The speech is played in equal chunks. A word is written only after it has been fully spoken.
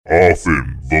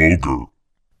often vulgar,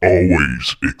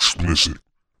 always explicit,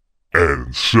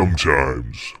 and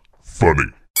sometimes funny.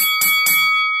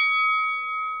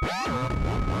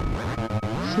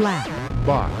 Slap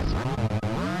Box.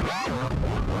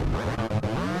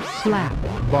 Slap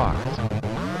Box.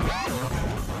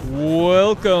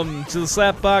 Welcome to the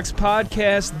Slapbox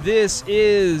Podcast. This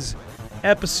is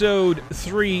episode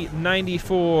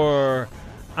 394.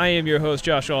 I am your host,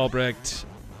 Josh Albrecht,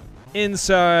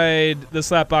 inside the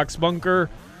Slapbox bunker.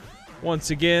 Once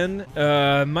again,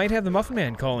 might have the Muffin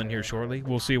Man call in here shortly.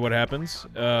 We'll see what happens.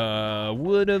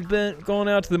 Would have been going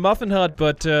out to the Muffin Hut,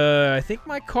 but I think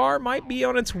my car might be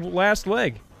on its last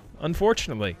leg,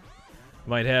 unfortunately.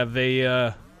 Might have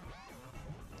a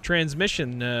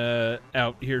transmission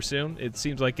out here soon. It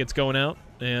seems like it's going out,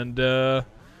 and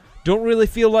don't really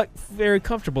feel like very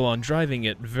comfortable on driving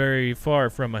it very far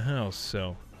from my house,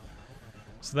 so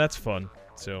that's fun.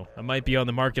 So I might be on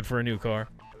the market for a new car.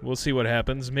 We'll see what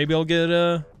happens. Maybe I'll get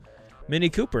a Mini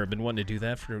Cooper. I've been wanting to do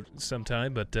that for some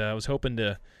time, but I was hoping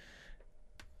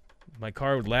my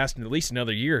car would last at least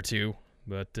another year or two,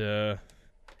 but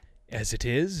as it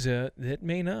is, it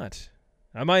may not.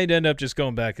 I might end up just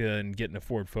going back and getting a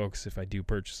Ford Focus if I do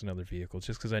purchase another vehicle,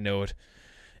 just because I know it.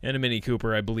 And a Mini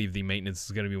Cooper, I believe the maintenance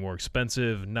is going to be more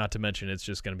expensive, not to mention it's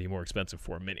just going to be more expensive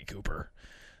for a Mini Cooper.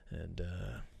 And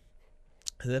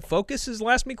the Focus has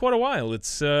lasted me quite a while.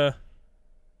 It's I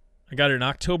got it in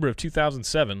October of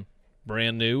 2007,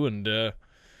 brand new, and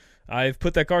I've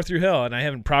put that car through hell, and I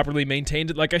haven't properly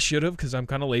maintained it like I should have because I'm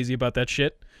kind of lazy about that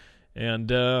shit.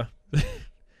 And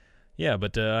yeah,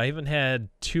 but I haven't had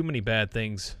too many bad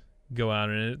things go out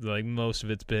in it. Like, most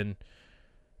of it's been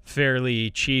fairly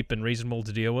cheap and reasonable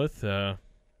to deal with.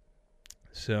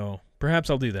 So perhaps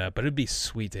I'll do that, but it'd be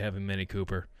sweet to have a Mini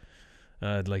Cooper.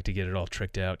 I'd like to get it all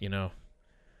tricked out, you know.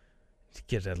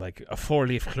 Get like a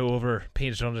 4-leaf clover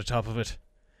painted on the top of it.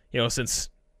 You know, since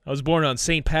I was born on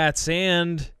St. Pat's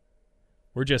and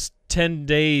we're just 10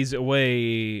 days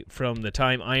away from the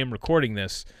time I am recording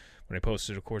this. When I post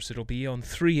it, of course, it'll be on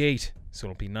 3/8, so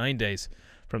it'll be 9 days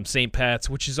from St. Pat's,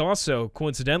 which is also,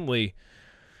 coincidentally,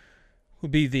 will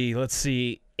be the,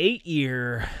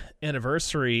 8-year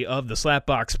anniversary of the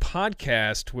Slapbox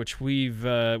Podcast, which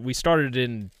we started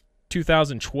in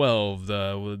 2012.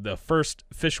 The first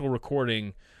official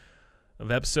recording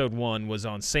of episode 1 was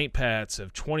on St. Pat's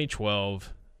of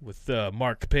 2012 with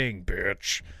Mark Ping,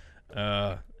 bitch.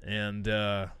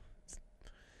 And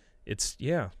it's,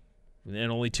 yeah,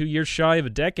 and only 2 years shy of a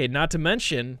decade. Not to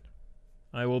mention,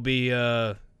 I will be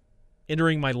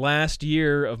entering my last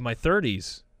year of my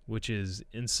 30s, which is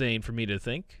insane for me to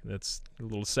think. That's a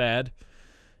little sad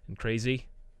and crazy,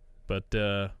 but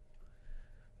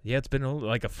yeah, it's been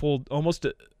like a full, almost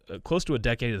close to a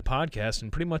decade of the podcast,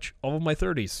 and pretty much all of my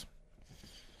 30s.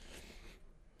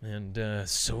 And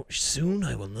so soon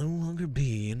I will no longer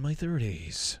be in my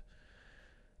 30s.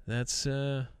 That's,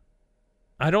 I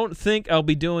don't think I'll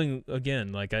be doing,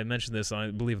 again, like I mentioned this,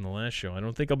 I believe, in the last show, I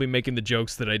don't think I'll be making the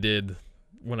jokes that I did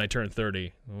when I turned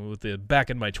 30, with the back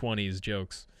in my 20s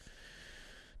jokes.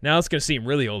 Now it's going to seem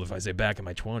really old if I say back in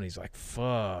my 20s, like,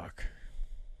 fuck.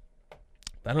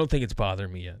 I don't think it's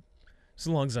bothering me yet, as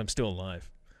long as I'm still alive.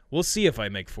 We'll see if I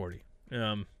make 40.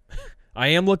 I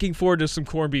am looking forward to some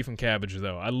corned beef and cabbage,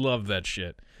 though. I love that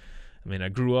shit. I mean, I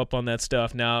grew up on that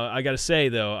stuff. Now, I gotta say,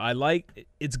 though,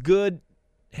 it's good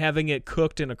having it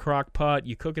cooked in a crock pot.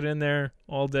 You cook it in there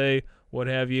all day, what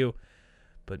have you.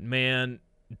 But, man,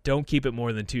 don't keep it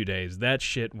more than 2 days. That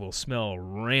shit will smell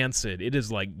rancid. It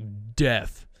is like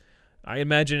death. I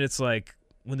imagine it's like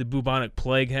when the bubonic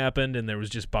plague happened and there was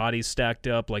just bodies stacked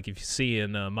up, like if you see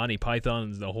in Monty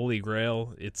Python's The Holy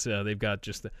Grail, it's they've got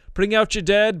just the bring out your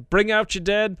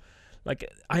dead.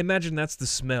 Like, I imagine that's the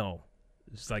smell.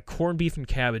 It's like corned beef and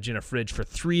cabbage in a fridge for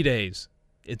 3 days.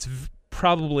 It's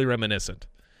probably reminiscent.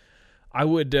 I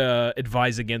would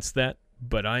advise against that,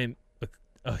 but I'm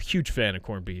a huge fan of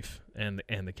corned beef and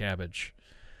the cabbage.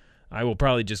 I will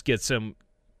probably just go to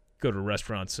a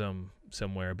restaurant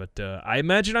somewhere, but I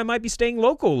imagine I might be staying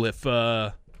local if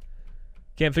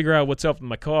can't figure out what's up with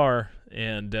my car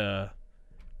and don't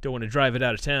want to drive it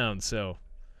out of town, so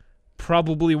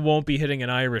probably won't be hitting an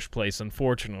Irish place,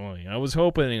 unfortunately. I was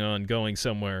hoping on going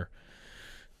somewhere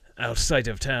outside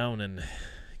of town and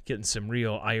getting some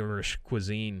real Irish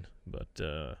cuisine,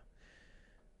 but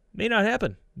may not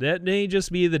happen. That may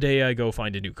just be the day I go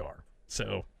find a new car,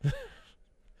 so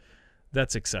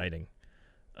that's exciting.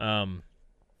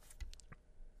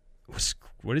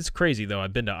 What is crazy, though,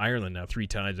 I've been to Ireland now 3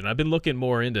 times, and I've been looking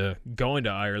more into going to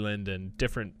Ireland and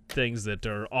different things that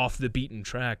are off the beaten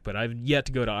track, but I've yet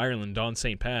to go to Ireland on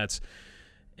St. Pat's,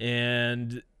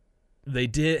 and they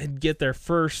did get their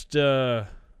first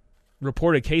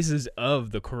reported cases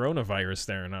of the coronavirus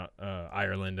there in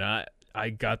Ireland. I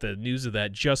got the news of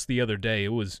that just the other day.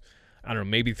 It was, I don't know,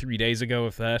 maybe 3 days ago,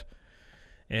 if that.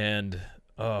 And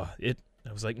I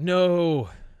was like, no.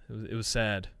 It was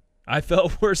sad. I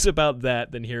felt worse about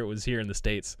that than it was here in the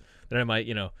States. That I might,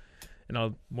 and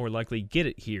I'll more likely get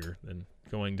it here than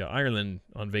going to Ireland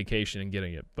on vacation and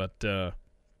getting it. But for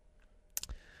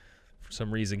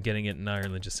some reason, getting it in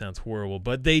Ireland just sounds horrible.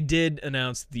 But they did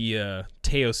announce the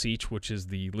Taoiseach, which is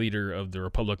the leader of the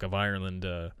Republic of Ireland,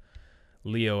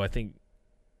 Leo, I think,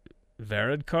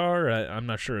 Varadkar. I'm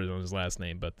not sure on his last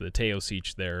name, but the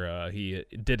Taoiseach there, he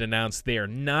did announce they are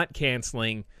not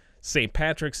canceling St.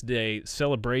 Patrick's Day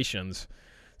celebrations,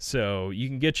 so you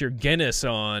can get your Guinness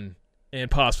on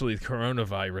and possibly the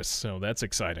coronavirus, so that's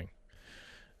exciting.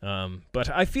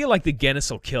 But I feel like the Guinness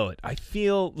will kill it. I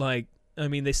feel like,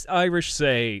 the Irish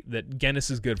say that Guinness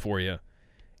is good for you,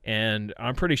 and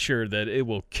I'm pretty sure that it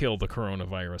will kill the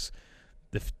coronavirus.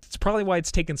 It's probably why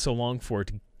it's taken so long for it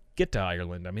to get to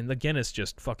Ireland. The Guinness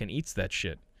just fucking eats that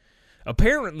shit.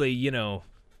 Apparently,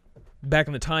 back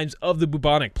in the times of the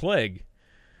bubonic plague,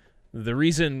 the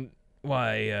reason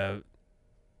why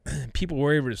people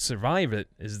were able to survive it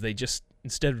is they just,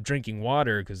 instead of drinking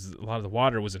water, because a lot of the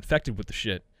water was infected with the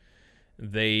shit,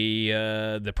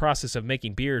 the process of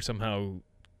making beer somehow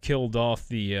killed off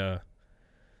the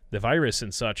virus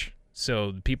and such.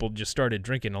 So people just started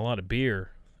drinking a lot of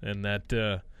beer, and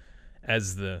that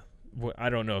I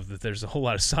don't know if there's a whole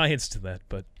lot of science to that,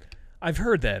 but I've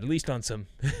heard that, at least on some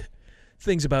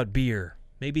things about beer.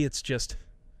 Maybe it's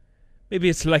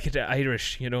like the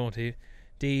Irish,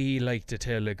 they like to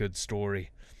tell a good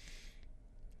story.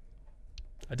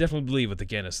 I definitely believe with the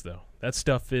Guinness, though. That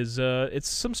stuff is, it's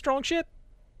some strong shit.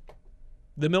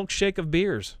 The milkshake of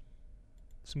beers.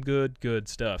 Some good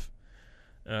stuff.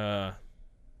 I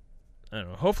don't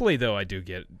know. Hopefully, though, I do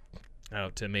get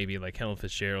out to maybe like Helen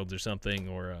Fitzgerald's or something,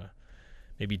 or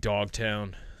maybe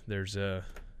Dogtown. There's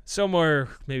somewhere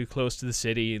maybe close to the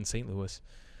city in St. Louis.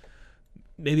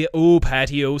 Maybe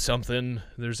patio something.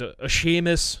 There's a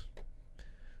Seamus.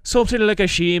 Something like a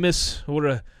Seamus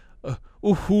or a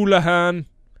Houlihan.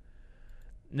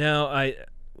 Now,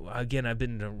 I've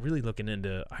been really looking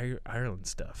into Ireland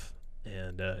stuff.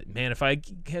 And, man, if I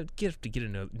get to get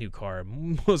a new car,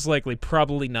 I'm most likely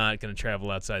probably not going to travel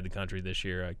outside the country this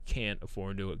year. I can't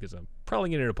afford to do it because I'm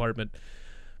probably getting an apartment.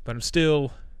 But I'm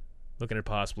still looking at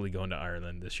possibly going to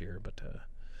Ireland this year. But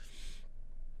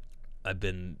I've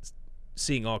been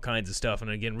seeing all kinds of stuff.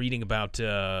 And, again, reading about...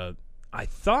 I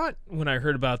thought when I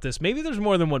heard about this, maybe there's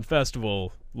more than one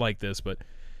festival like this, but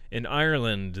in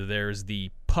Ireland there's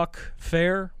the Puck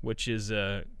Fair, which is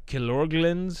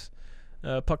Killorglin's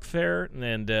Puck Fair,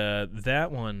 and that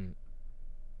one,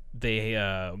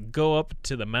 they go up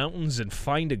to the mountains and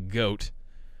find a goat.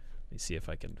 Let me see if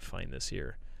I can find this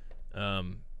here.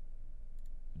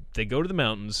 They go to the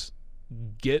mountains,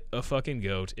 get a fucking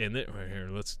goat, and right here,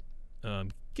 let's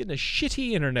getting a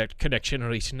shitty internet connection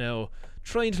right now.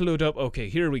 Trying to load up. Okay,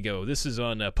 here we go. This is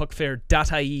on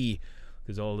puckfair.ie,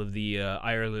 because all of the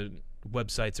Ireland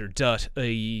websites are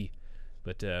 .ie.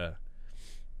 But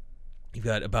you've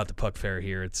got about the Puck Fair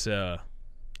here. It's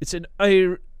in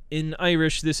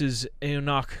Irish. This is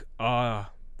Eonacht.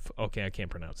 Okay, I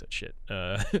can't pronounce that shit.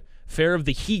 Fair of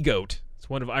the He-Goat. It's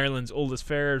one of Ireland's oldest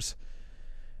fairs.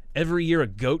 Every year, a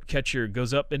goat catcher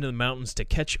goes up into the mountains to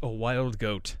catch a wild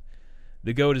goat.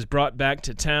 The goat is brought back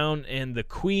to town, and the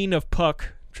Queen of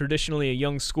Puck, traditionally a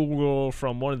young schoolgirl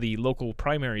from one of the local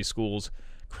primary schools,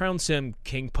 crowns him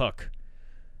King Puck.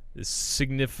 This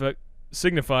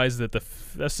signifies that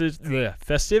the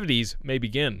festivities may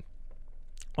begin.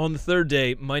 On the third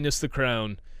day, minus the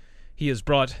crown, he is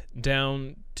brought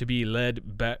down to be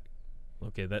led back.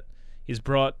 He's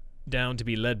brought down to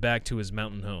be led back to his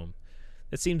mountain home.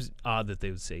 It seems odd that they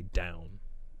would say down.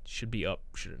 It should be up,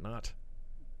 should it not?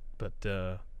 But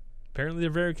apparently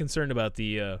they're very concerned about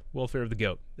the welfare of the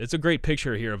goat. It's a great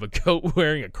picture here of a goat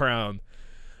wearing a crown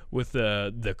with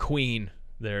the queen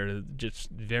there,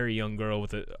 just very young girl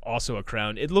with also a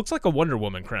crown. It looks like a Wonder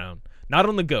Woman crown. Not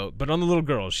on the goat, but on the little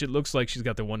girl. She looks like she's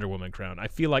got the Wonder Woman crown. I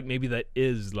feel like maybe that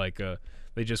is like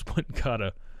they just went and got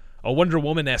a Wonder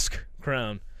Woman-esque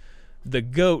crown. The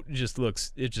goat just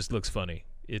looks funny.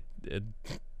 It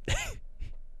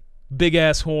big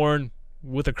ass horn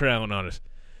with a crown on it.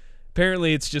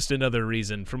 Apparently, it's just another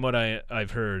reason. From what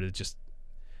I've heard, it just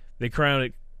they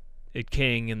crown it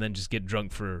king and then just get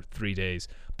drunk for 3 days.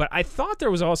 But I thought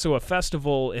there was also a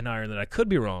festival in Ireland. I could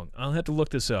be wrong. I'll have to look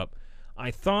this up.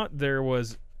 I thought there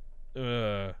was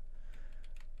a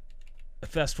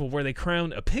festival where they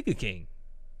crowned a pig a king.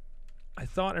 I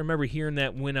thought I remember hearing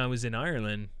that when I was in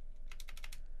Ireland.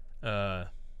 From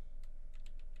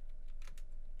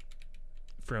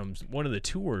one of the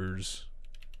tours.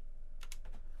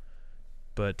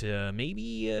 But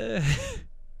maybe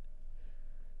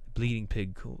bleeding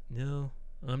pig. No,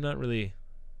 I'm not really.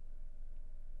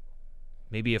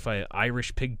 Maybe if I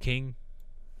Irish Pig King.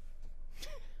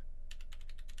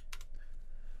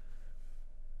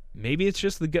 Maybe it's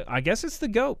just the goat. I guess it's the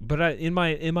goat. But in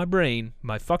my brain,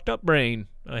 my fucked up brain,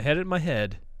 I had it in my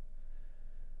head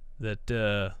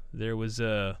that there was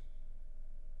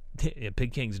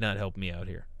Pig King's not helping me out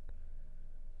here.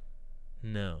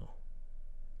 No,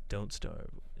 don't starve.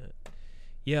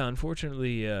 Yeah,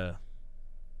 unfortunately, I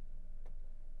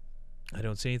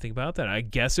don't see anything about that. I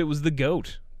guess it was the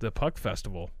goat, the Puck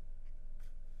Festival.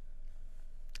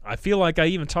 I feel like I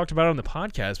even talked about it on the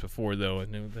podcast before, though. I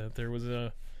knew that there was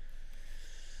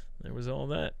all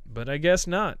that, but I guess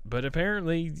not. But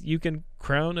apparently, you can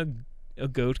crown a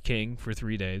goat king for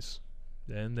 3 days,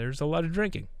 and there's a lot of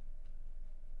drinking.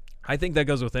 I think that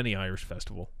goes with any Irish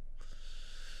festival.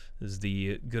 Is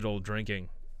the good old drinking.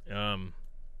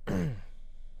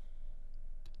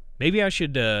 Maybe I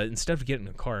should, instead of getting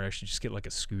a car, I should just get like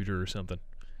a scooter or something.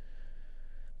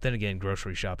 Then again,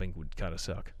 grocery shopping would kind of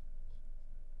suck.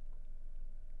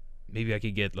 Maybe I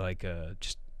could get like a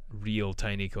just real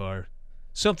tiny car.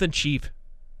 Something cheap.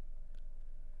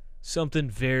 Something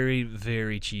very,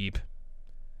 very cheap.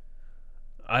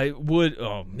 I would,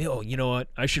 you know what?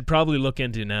 I should probably look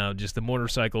into now just the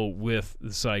motorcycle with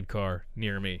the sidecar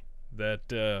near me.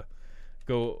 That,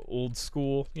 go old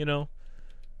school, you know?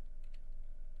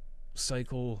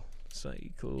 Cycle.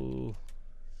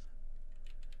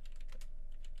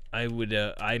 I would,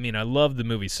 I mean, I love the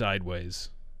movie Sideways.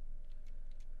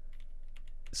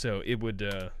 So it would,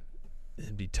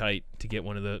 it'd be tight to get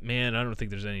one of the, man, I don't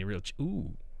think there's any real,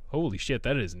 ooh, holy shit,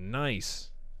 that is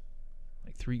nice.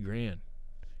 Like $3,000.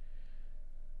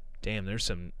 Damn, there's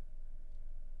some,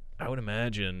 I would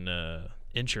imagine,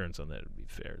 insurance on that would be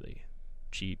fairly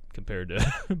cheap compared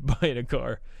to buying a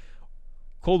car.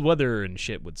 Cold weather and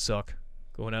shit would suck.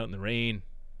 Going out in the rain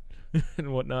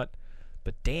and whatnot.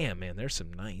 But damn, man, there's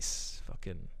some nice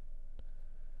fucking...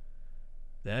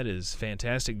 That is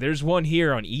fantastic. There's one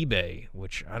here on eBay,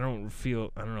 which I don't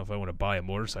know if I want to buy a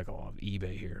motorcycle off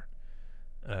eBay here.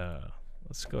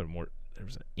 Let's go to more...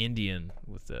 There's an Indian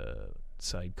with a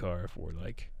sidecar for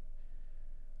like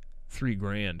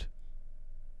 $3,000.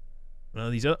 Well,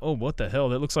 these oh, what the hell?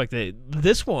 That looks like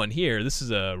this one here. This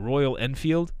is a Royal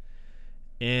Enfield,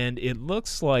 and it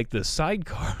looks like the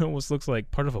sidecar almost looks like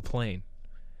part of a plane.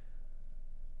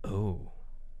 Oh,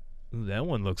 ooh, that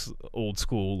one looks old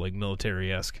school, like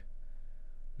military-esque.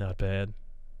 Not bad.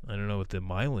 I don't know what the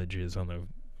mileage is on the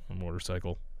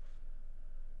motorcycle.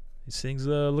 These things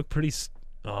look pretty.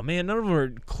 Oh man, none of them are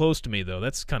close to me though.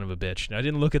 That's kind of a bitch. I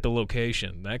didn't look at the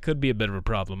location. That could be a bit of a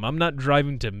problem. I'm not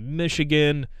driving to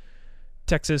Michigan,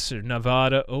 Texas, or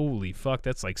Nevada. Holy fuck,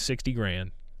 that's like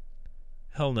 $60,000.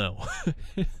 Hell no.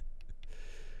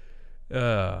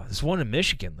 There's one in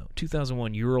Michigan though.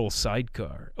 2001 Ural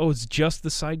sidecar. Oh, it's just the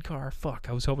sidecar? Fuck,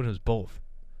 I was hoping it was both.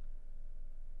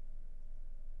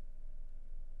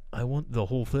 I want the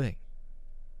whole thing.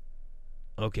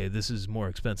 Okay, this is more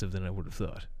expensive than I would have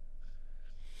thought.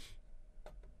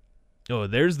 Oh,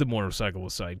 there's the motorcycle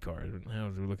with sidecar.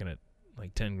 Now we're looking at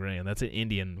like $10,000. That's an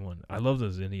Indian one. I love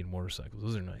those Indian motorcycles.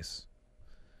 Those are nice.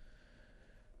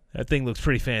 That thing looks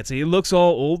pretty fancy. It looks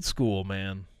all old school,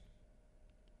 man.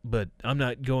 But I'm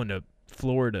not going to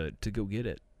Florida to go get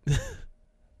it.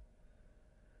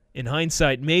 In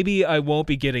hindsight, maybe I won't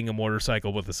be getting a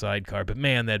motorcycle with a sidecar, but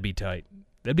man, that'd be tight.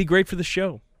 That'd be great for the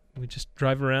show. We just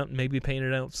drive around and maybe paint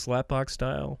it out slapbox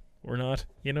style or not,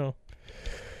 you know.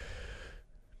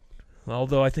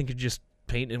 Although I think just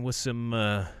painting with some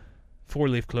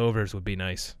 4-leaf clovers would be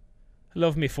nice. I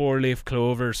love me 4-leaf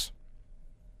clovers.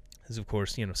 There's, of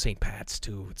course, you know, St. Pat's,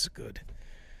 too. It's good.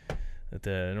 It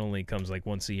only comes like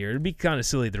once a year. It'd be kind of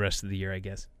silly the rest of the year, I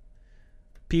guess.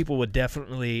 People would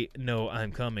definitely know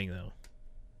I'm coming, though.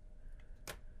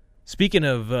 Speaking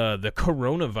of the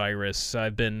coronavirus,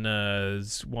 I've been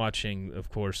watching, of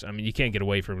course. I mean, you can't get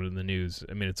away from it in the news.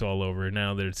 I mean, it's all over.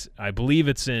 Now, I believe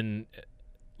it's in,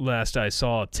 last I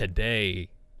saw today,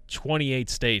 28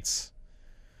 states.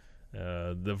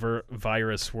 The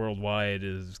virus worldwide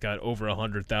has got over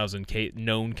 100,000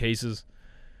 known cases.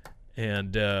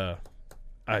 And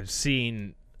I've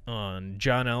seen on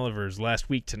John Oliver's Last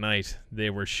Week Tonight, they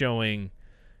were showing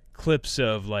clips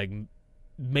of like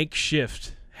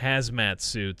makeshift hazmat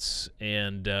suits,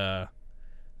 and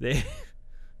they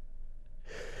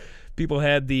People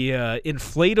had the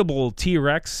inflatable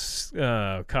T-Rex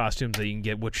costumes that you can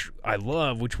get, which I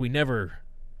love, which we never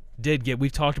did get.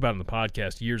 We've talked about in the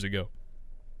podcast years ago.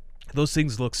 Those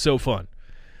things look so fun.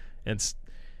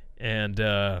 And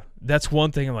that's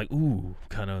one thing I'm like, ooh,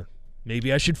 kind of,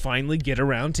 maybe I should finally get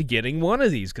around to getting one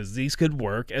of these, because these could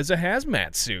work as a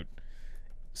hazmat suit,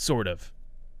 sort of.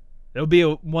 That would be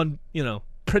one,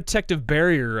 protective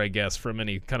barrier, I guess, from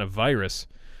any kind of virus.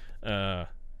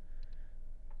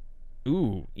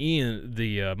 Ian,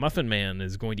 the Muffin Man,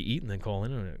 is going to eat and then call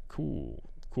in.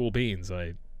 Cool beans.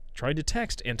 I tried to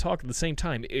text and talk at the same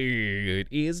time. It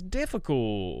is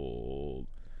difficult.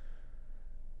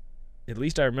 At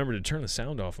least I remember to turn the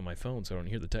sound off on my phone so I don't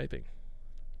hear the typing.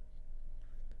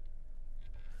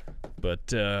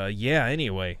 But,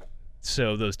 anyway.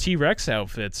 So those T-Rex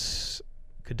outfits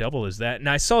could double as that. And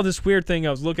I saw this weird thing.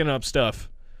 I was looking up stuff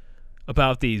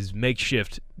about these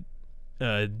makeshift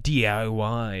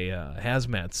DIY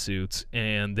hazmat suits,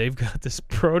 and they've got this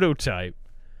prototype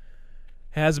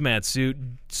hazmat suit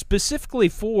specifically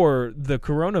for the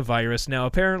coronavirus. Now,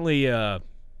 apparently,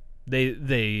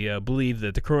 they believe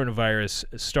that the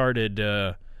coronavirus started,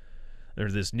 or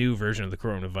this new version of the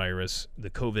coronavirus, the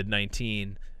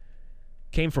COVID-19,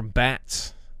 came from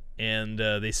bats. And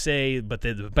they say, but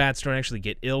the bats don't actually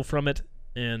get ill from it,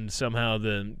 and somehow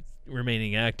the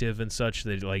remaining active and such,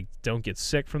 they don't get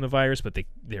sick from the virus, but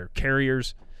they're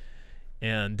carriers.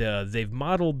 And they've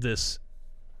modeled this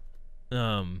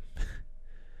this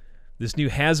new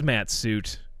hazmat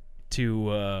suit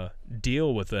to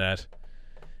deal with that.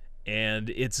 And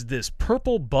it's this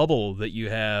purple bubble that you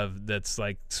have that's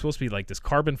supposed to be this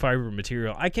carbon fiber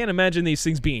material. I can't imagine these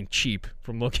things being cheap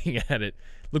from looking at it.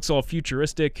 Looks all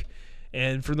futuristic,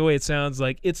 and from the way it sounds,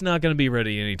 it's not going to be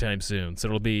ready anytime soon. So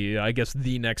it'll be, I guess,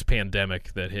 the next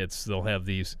pandemic that hits. They'll have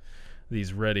these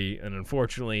ready, and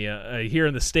unfortunately, here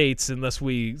in the States, unless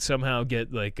we somehow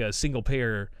get a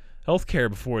single-payer healthcare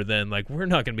before then, we're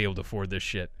not going to be able to afford this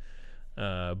shit.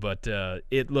 But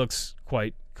it looks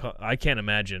quite. I can't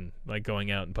imagine going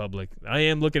out in public. I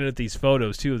am looking at these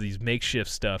photos too of these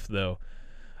makeshift stuff, though.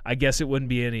 I guess it wouldn't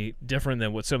be any different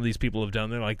than what some of these people have done.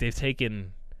 They've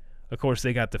taken. Of course,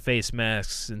 they got the face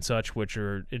masks and such, which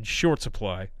are in short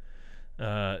supply.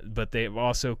 But they've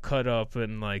also cut up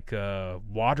in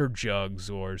water jugs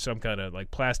or some kind of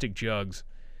plastic jugs,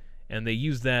 and they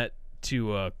use that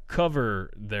to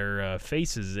cover their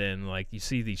faces in. You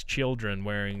see these children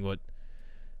wearing what,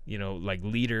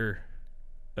 liter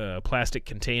plastic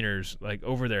containers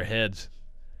over their heads,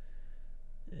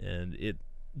 and it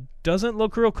doesn't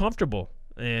look real comfortable.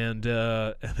 And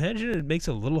imagine it makes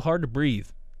it a little hard to breathe.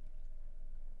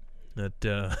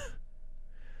 That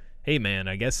hey man,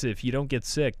 I guess if you don't get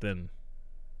sick, then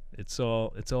it's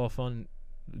all fun,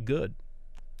 good.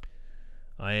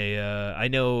 I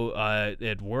know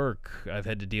at work I've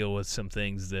had to deal with some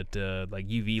things that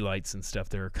UV lights and stuff.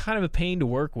 They're kind of a pain to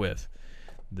work with.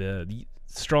 The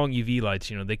strong UV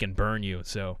lights, they can burn you.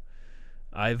 So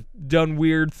I've done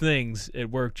weird things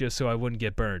at work just so I wouldn't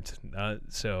get burnt.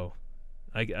 So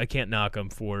I can't knock them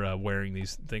for wearing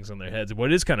these things on their heads.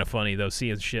 What is kind of funny, though,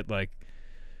 seeing shit like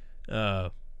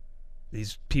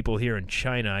these people here in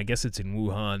China, I guess it's in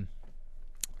Wuhan,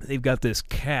 they've got this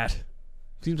cat.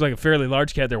 Seems like a fairly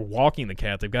large cat. They're walking the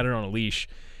cat. They've got it on a leash.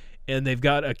 And they've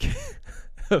got a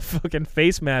fucking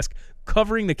face mask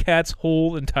covering the cat's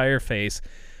whole entire face.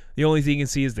 The only thing you can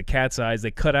see is the cat's eyes.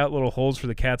 They cut out little holes for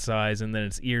the cat's eyes, and then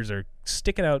its ears are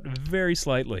sticking out very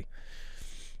slightly.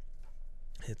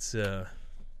 It's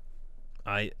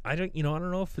I don't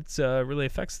know if it's really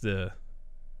affects the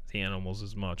animals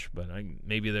as much, but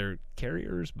maybe they're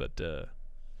carriers. But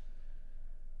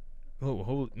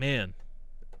oh man,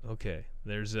 okay.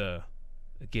 There's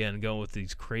again going with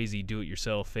these crazy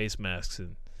do-it-yourself face masks,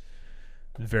 and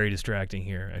very distracting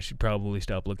here. I should probably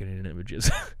stop looking at images.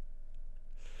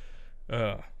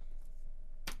 But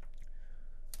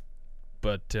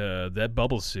that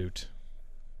bubble suit.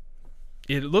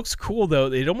 It looks cool,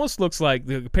 though. It almost looks like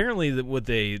apparently what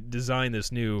they designed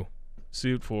this new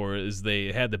suit for is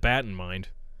they had the bat in mind,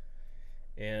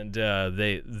 and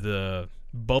the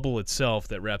bubble itself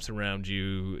that wraps around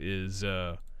you is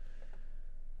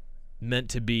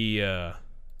meant to be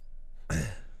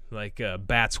like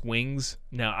bat's wings.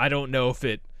 Now I don't know if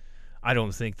it. I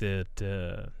don't think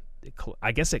that.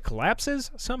 I guess it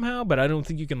collapses somehow, but I don't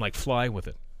think you can fly with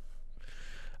it.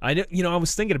 I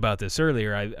was thinking about this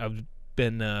earlier. I've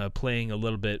been playing a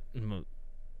little bit,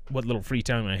 what little free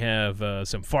time I have,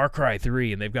 some Far Cry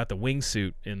 3, and they've got the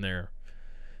wingsuit in there.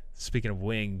 Speaking of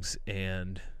wings,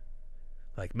 and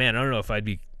man, I don't know if I'd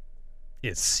be.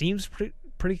 It seems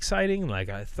pretty exciting.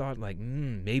 I thought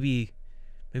maybe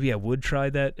maybe I would try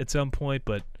that at some point,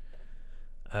 but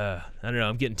I don't know.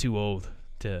 I'm getting too old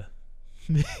to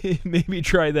maybe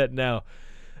try that now.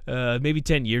 Maybe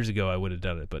 10 years ago I would have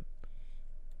done it, but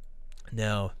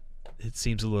now it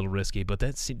seems a little risky. But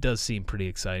that does seem pretty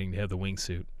exciting to have the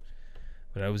wingsuit.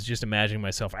 But I was just imagining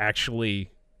myself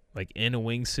actually like in a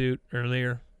wingsuit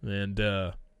earlier, and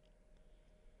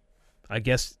I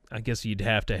guess you'd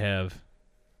have to have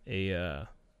a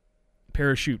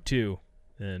parachute too,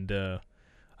 and I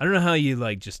don't know how you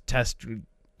like just test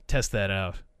that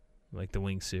out, like the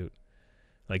wingsuit,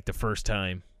 like the first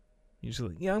time.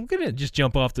 Usually, yeah, I'm gonna just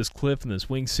jump off this cliff in this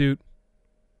wingsuit.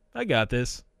 I got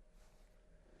this.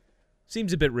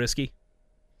 Seems a bit risky,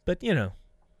 but you know.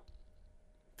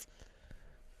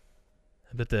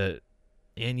 But the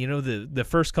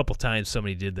first couple times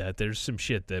somebody did that, there's some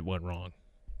shit that went wrong.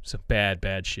 Some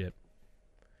bad shit.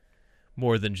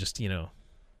 More than just, getting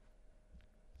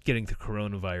the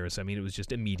coronavirus. I mean, it was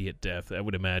just immediate death, I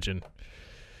would imagine.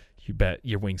 You bet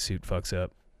your wingsuit fucks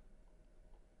up.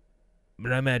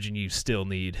 But I imagine you still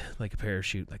need, like, a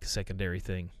parachute, like a secondary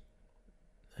thing.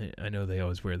 I know they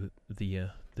always wear the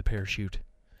parachute.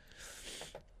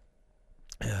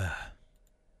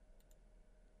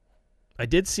 I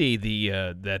did see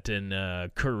that in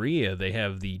Korea they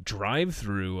have the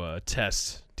drive-through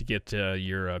tests to get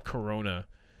your corona,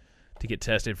 to get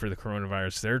tested for the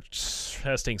coronavirus. They're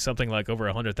testing something like over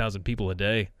 100,000 people a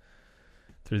day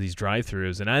through these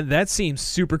drive-throughs, and that seems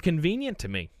super convenient to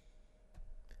me.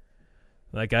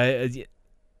 Like I'd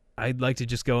like to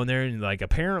just go in there and like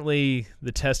apparently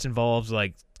the test involves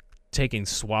like taking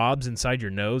swabs inside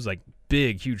your nose, like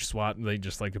big huge swab. They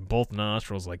just like in both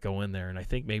nostrils like go in there, and I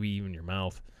think maybe even your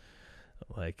mouth.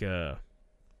 Like it'd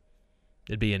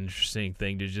be an interesting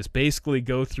thing to just basically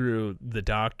go through the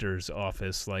doctor's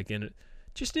office like in a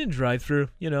drive-through.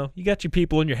 You got your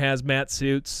people in your hazmat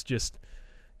suits just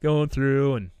going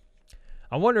through, and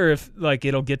I wonder if like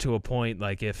it'll get to a point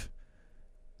like if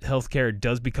healthcare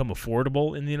does become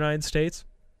affordable in the United States,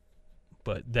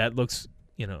 but that looks,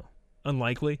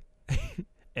 unlikely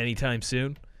anytime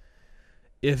soon.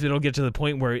 If it'll get to the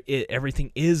point where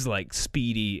everything is like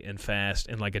speedy and fast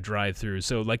and like a drive-through.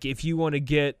 So like if you want to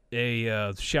get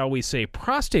a, shall we say,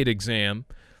 prostate exam,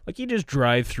 like you just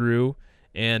drive through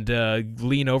and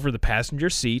lean over the passenger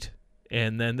seat,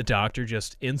 and then the doctor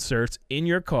just inserts in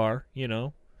your car,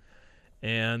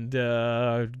 and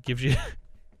gives you...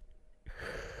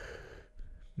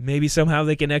 Maybe somehow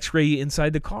they can X-ray you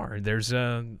inside the car.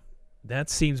 That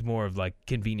seems more of like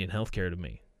convenient healthcare to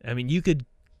me. I mean, you could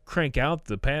crank out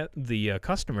the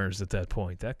customers at that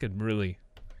point. That could really.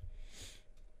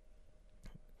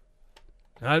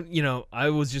 I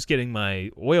was just getting my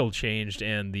oil changed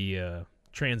and the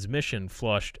transmission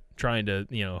flushed, trying to,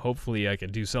 hopefully I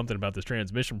can do something about the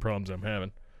transmission problems I'm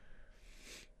having.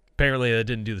 Apparently that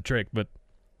didn't do the trick, but.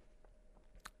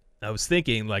 I was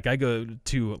thinking, like, I like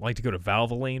to go to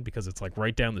Valvoline because it's, like,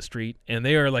 right down the street. And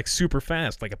they are, like, super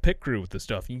fast, like a pit crew with the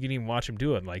stuff. You can even watch them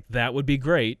do it. Like, that would be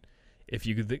great if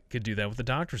you could do that with the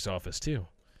doctor's office, too.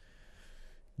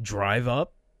 Drive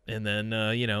up, and then,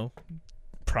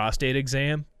 prostate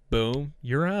exam, boom,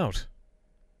 you're out.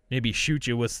 Maybe shoot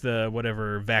you with the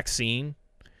whatever vaccine.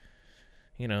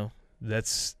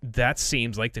 That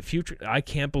seems like the future. I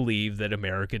can't believe that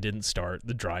America didn't start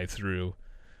the drive-through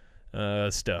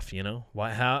stuff,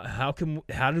 Why? How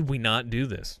did we not do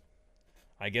this?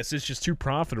 I guess it's just too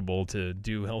profitable to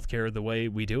do healthcare the way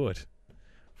we do it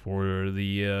for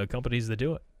the companies that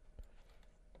do it.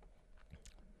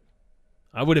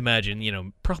 I would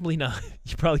imagine, probably not.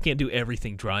 You probably can't do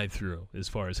everything drive-through as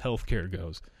far as healthcare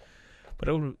goes, but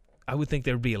I would think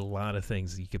there would be a lot of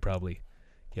things that you could probably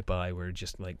get by where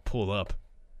just like pull up,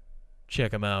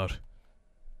 check them out.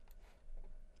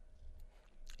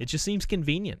 It just seems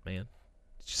convenient, man.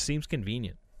 It just seems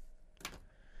convenient.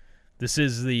 This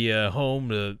is the home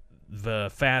to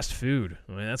the fast food.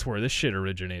 I mean, that's where this shit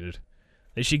originated.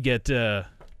 They should get the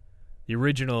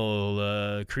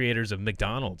original creators of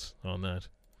McDonald's on that.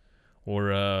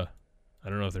 Or, I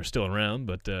don't know if they're still around,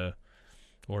 but, I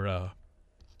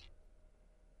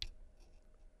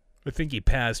think he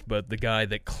passed, but the guy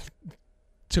that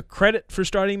took credit for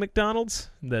starting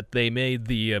McDonald's, that they made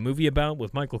the movie about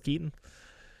with Michael Keaton,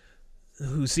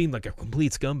 who seemed like a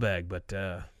complete scumbag, but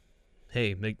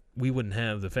hey, we wouldn't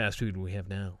have the fast food we have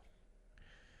now.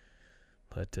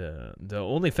 But the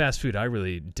only fast food I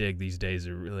really dig these days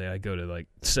are really, I go to like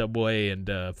Subway and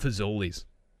Fazoli's.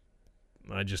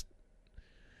 I just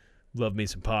love me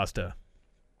some pasta.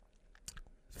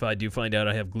 If I do find out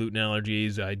I have gluten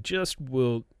allergies, I just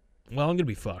will, I'm going to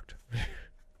be fucked.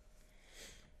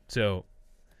 So,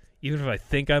 even if I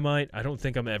think I might, I don't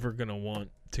think I'm ever going to want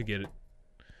to get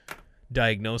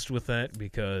diagnosed with that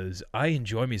because I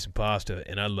enjoy me some pasta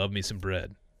and I love me some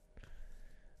bread.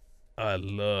 I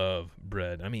love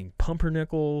bread. I mean,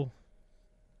 pumpernickel,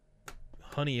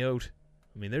 honey oat.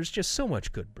 I mean, there's just so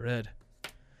much good bread.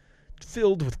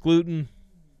 Filled with gluten.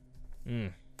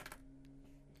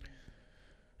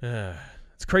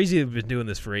 It's crazy I've been doing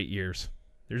this for 8 years.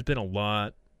 There's been a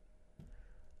lot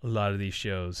of these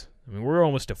shows. I mean, we're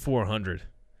almost to 400.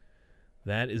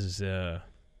 That is, I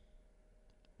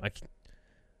don't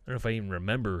know if I even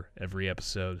remember every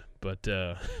episode, but,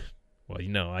 well,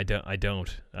 I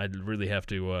don't. I'd really have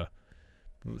to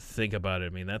think about it. I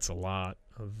mean, that's a lot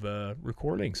of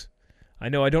recordings. I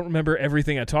know I don't remember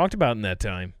everything I talked about in that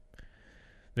time.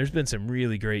 There's been some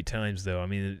really great times, though. I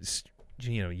mean,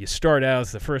 you start out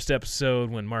as the first episode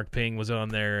when Mark Ping was on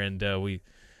there, and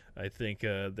I think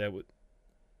the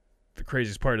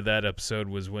craziest part of that episode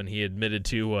was when he admitted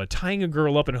to tying a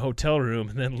girl up in a hotel room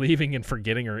and then leaving and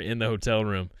forgetting her in the hotel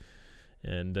room.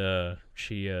 And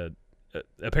she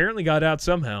apparently got out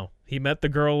somehow. He met the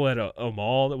girl at a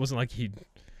mall. It wasn't like he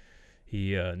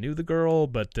knew the girl,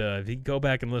 but if you go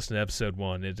back and listen to episode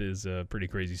 1, it is a pretty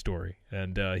crazy story.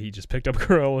 And he just picked up a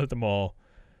girl at the mall,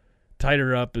 tied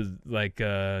her up as like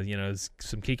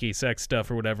some kinky sex stuff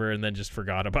or whatever, and then just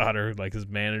forgot about her, like his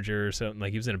manager or something.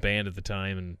 Like he was in a band at the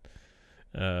time, and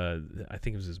I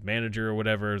think it was his manager or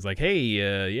whatever. It was like, hey,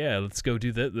 yeah, let's go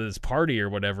do this party or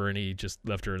whatever, and he just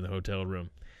left her in the hotel room.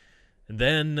 And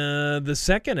then the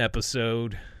second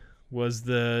episode was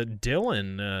the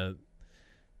Dylan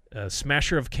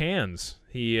smasher of cans.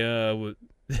 He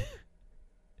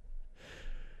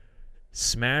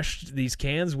smashed these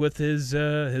cans with his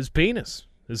penis,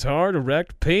 his hard,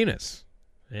 erect penis.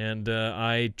 And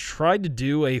I tried to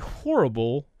do a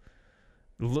horrible,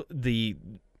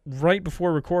 right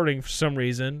before recording, for some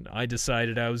reason, I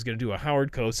decided I was going to do a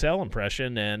Howard Cosell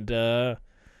impression, and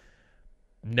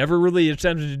never really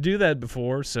attempted to do that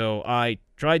before, so I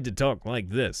tried to talk like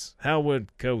this. Howard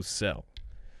Cosell.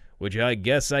 Which I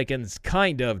guess I can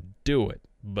kind of do it,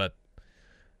 but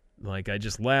like I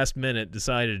just last minute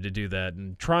decided to do that,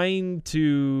 and trying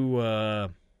to,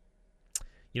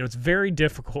 it's very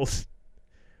difficult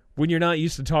when you're not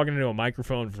used to talking into a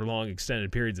microphone for long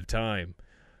extended periods of time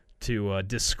to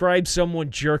describe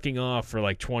someone jerking off for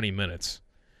like 20 minutes.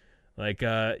 Like,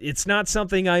 it's not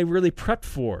something I really prepped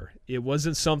for. It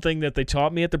wasn't something that they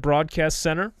taught me at the broadcast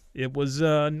center. It was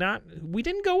we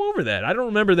didn't go over that. I don't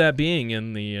remember that being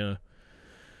in the,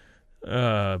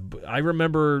 I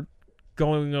remember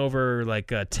going over like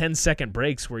 10-second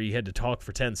breaks where you had to talk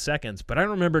for 10 seconds, but I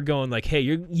don't remember going like, hey,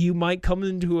 you might come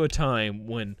into a time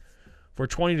when for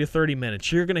 20 to 30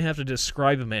 minutes, you're going to have to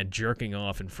describe a man jerking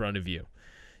off in front of you,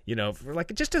 for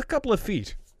like just a couple of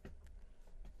feet.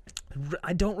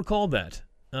 I don't recall that.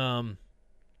 But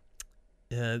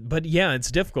yeah,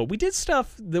 it's difficult. We did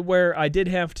stuff where I did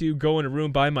have to go in a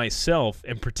room by myself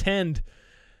and pretend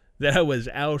that I was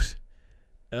out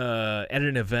at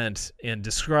an event and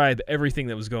describe everything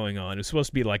that was going on. It was supposed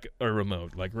to be like a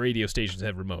remote, like radio stations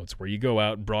have remotes, where you go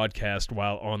out and broadcast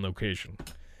while on location.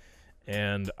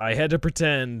 And I had to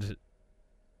pretend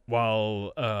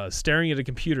while staring at a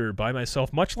computer by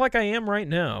myself, much like I am right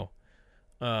now,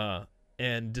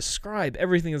 and describe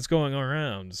everything that's going on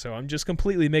around. So I'm just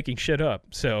completely making shit up.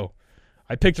 So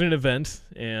I picked an event,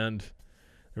 and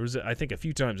there was, I think, a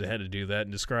few times I had to do that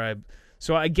and describe.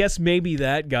 So I guess maybe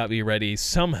that got me ready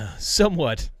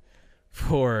somewhat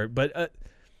for, but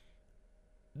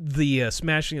the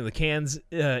smashing of the cans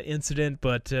incident.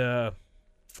 But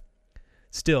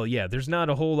still, yeah, there's not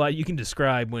a whole lot you can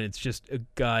describe when it's just a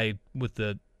guy with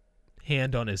the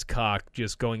hand on his cock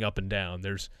just going up and down.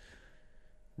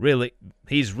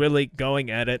 He's really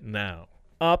going at it now.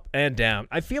 Up and down.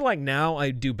 I feel like now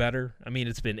I do better. I mean,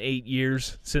 it's been 8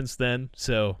 years since then,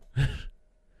 so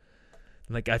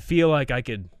like I feel like I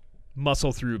could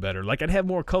muscle through better. Like I'd have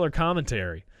more color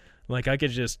commentary. Like I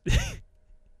could just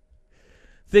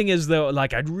Thing is though,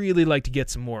 like I'd really like to get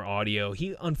some more audio.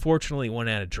 He unfortunately went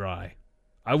out of dry.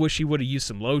 I wish he would have used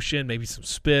some lotion, maybe some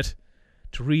spit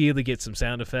to really get some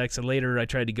sound effects. And later I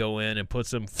tried to go in and put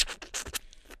some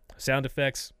sound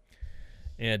effects,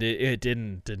 and it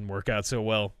didn't work out so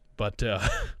well. But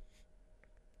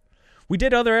we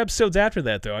did other episodes after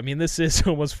that, though. I mean, this is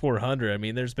almost 400. I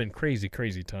mean, there's been crazy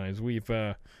times.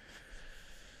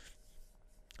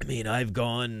 I've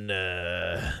gone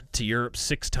to Europe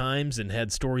 6 times and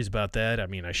had stories about that. I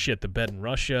mean, I shit the bed in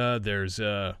Russia. There's,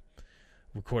 of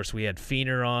course, we had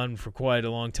Fiener on for quite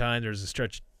a long time. There's a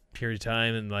stretch period of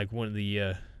time, and like one of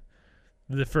the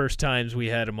first times we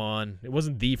had him on, it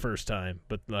wasn't the first time,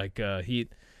 but like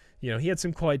he had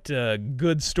some quite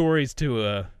good stories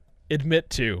to admit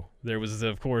to. There was,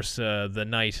 of course, the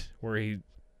night where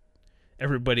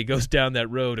everybody goes down that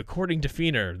road, according to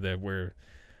Fiener, where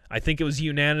I think it was a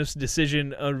unanimous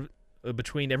decision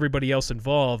between everybody else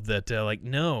involved that,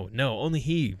 no, only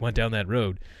he went down that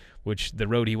road, which the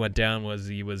road he went down was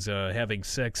he was having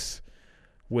sex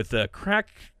with a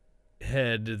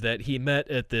crackhead that he met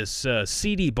at this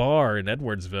seedy bar in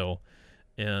Edwardsville.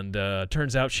 And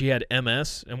turns out she had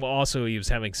MS, and also he was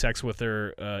having sex with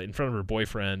her in front of her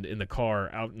boyfriend in the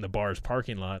car out in the bar's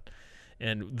parking lot,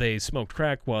 and they smoked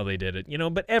crack while they did it.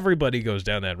 But everybody goes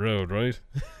down that road, right?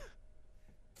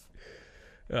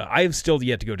 I've still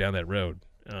yet to go down that road.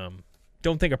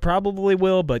 Don't think I probably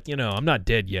will, but, I'm not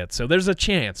dead yet, so there's a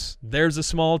chance. There's a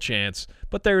small chance,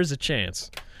 but there is a chance.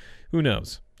 Who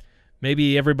knows?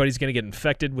 Maybe everybody's going to get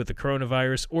infected with the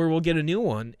coronavirus, or we'll get a new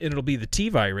one, and it'll be the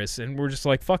T-virus, and we're just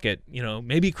like, fuck it.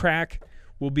 Maybe crack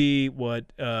will be what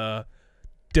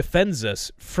defends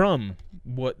us from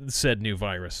what said new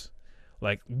virus.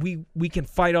 Like, we can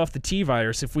fight off the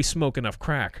T-virus if we smoke enough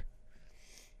crack.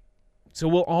 So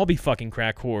we'll all be fucking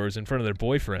crack whores in front of their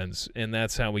boyfriends, and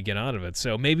that's how we get out of it.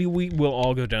 So maybe we will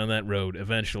all go down that road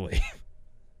eventually.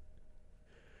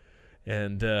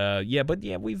 And,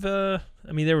 we've,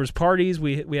 there was parties.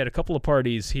 We had a couple of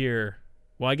parties here.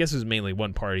 Well, I guess it was mainly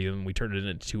one party, and we turned it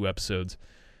into 2 episodes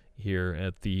here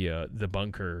at the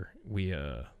bunker.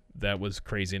 That was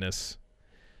craziness.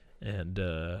 And,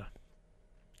 of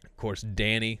course,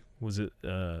 Danny was it.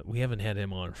 We haven't had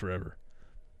him on forever,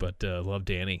 but, love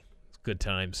Danny. It's good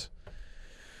times.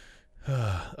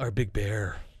 Our big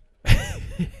bear.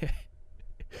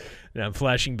 And I'm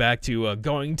flashing back to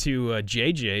going to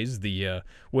JJ's,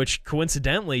 which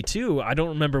coincidentally, too, I don't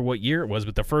remember what year it was,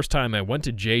 but the first time I went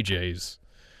to JJ's,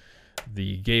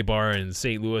 the gay bar in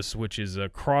St. Louis, which is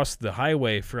across the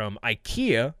highway from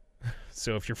IKEA.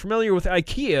 So if you're familiar with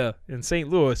IKEA in St.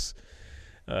 Louis,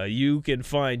 you can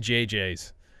find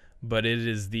JJ's. But it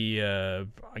is I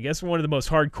guess one of the most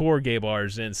hardcore gay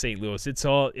bars in St. Louis. It's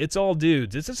all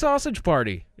dudes. It's a sausage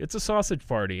party.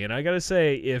 And I gotta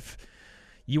say, if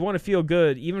you want to feel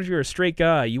good, even if you're a straight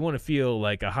guy, you want to feel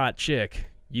like a hot chick,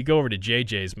 you go over to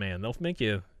JJ's, man. They'll make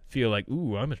you feel like,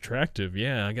 ooh, I'm attractive.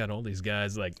 Yeah, I got all these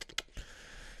guys, like,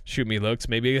 shoot me looks,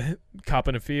 maybe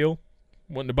copping a feel,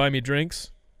 wanting to buy me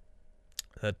drinks.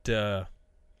 That,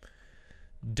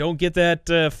 don't get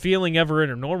that feeling ever in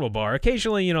a normal bar.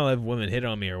 Occasionally, I have women hit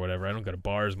on me or whatever. I don't go to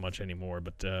bars much anymore,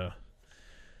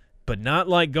 but not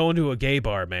like going to a gay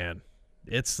bar, man.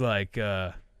 It's like,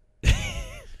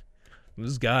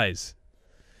 those guys,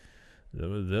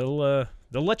 they'll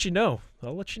let you know.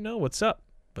 They'll let you know what's up.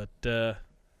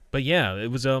 But yeah,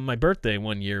 it was my birthday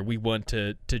one year. We went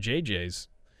to JJ's,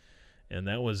 and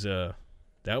that was a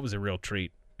real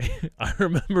treat. I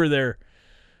remember there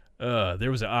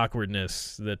was an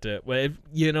awkwardness that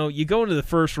you go into the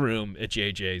first room at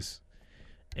JJ's,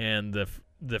 and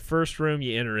the first room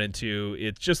you enter into,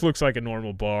 it just looks like a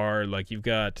normal bar. Like you've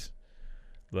got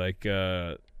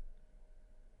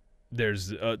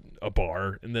there's a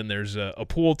bar, and then there's a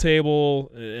pool table,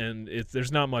 and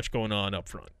there's not much going on up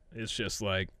front. It's just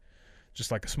like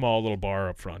a small little bar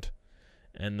up front.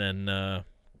 And then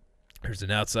there's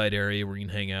an outside area where you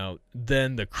can hang out.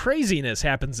 Then the craziness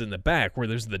happens in the back, where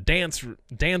there's the dance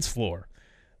floor.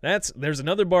 There's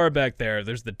another bar back there.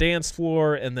 There's the dance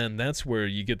floor, and then that's where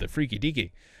you get the freaky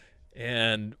deaky.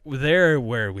 And there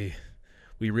where we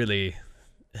really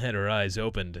had our eyes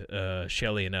opened,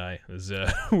 Shelly and I, as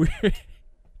we were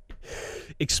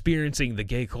experiencing the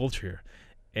gay culture.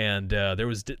 And there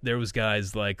was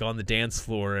guys like on the dance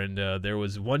floor, and there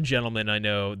was one gentleman I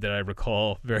know that I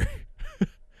recall very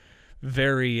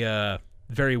very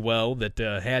very well that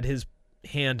had his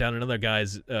hand down another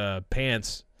guy's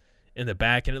pants in the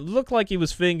back, and it looked like he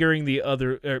was fingering the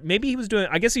other, or maybe he was doing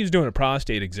a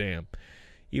prostate exam.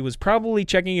 He was probably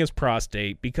checking his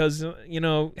prostate because,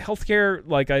 healthcare,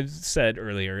 like I said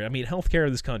earlier, healthcare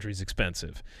in this country is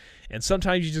expensive. And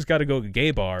sometimes you just got to go to a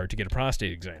gay bar to get a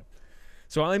prostate exam.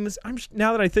 So I'm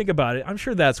now that I think about it, I'm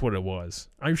sure that's what it was.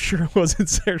 I'm sure it wasn't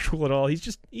sexual at all. He's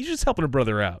just helping a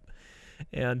brother out.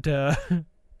 And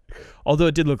although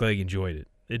it did look like he enjoyed it.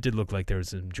 It did look like there was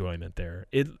some enjoyment there.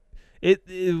 It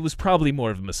was probably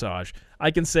more of a massage.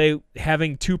 I can say,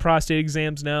 having 2 prostate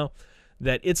exams now,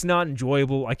 that it's not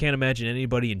enjoyable. I can't imagine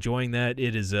anybody enjoying that.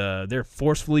 It is, they're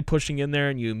forcefully pushing in there,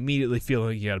 and you immediately feel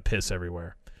like you got to piss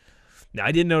everywhere. Now,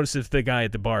 I didn't notice if the guy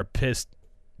at the bar pissed,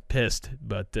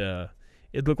 but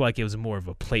it looked like it was more of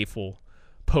a playful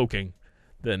poking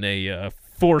than a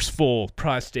forceful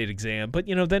prostate exam. But,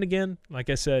 then again,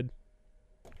 like I said,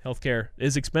 healthcare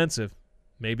is expensive.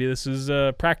 maybe this is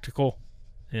practical.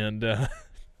 And I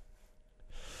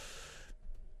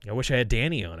wish I had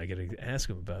Danny on. I got to ask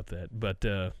him about that. But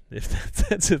if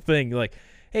that's a thing, like,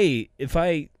 hey,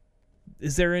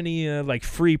 is there any like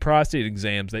free prostate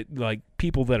exams that like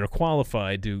people that are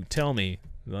qualified to tell me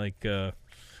like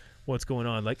what's going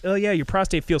on? Like, oh yeah, your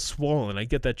prostate feels swollen. I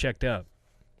get that checked out.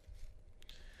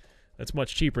 That's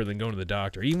much cheaper than going to the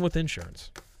doctor, even with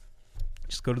insurance.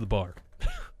 Just go to the bar.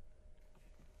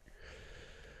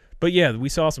 But yeah, we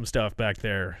saw some stuff back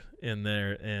there in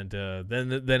there, and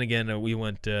then again we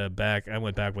went back. I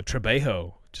went back with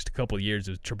Trebejo, just a couple of years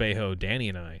with Trebejo, Danny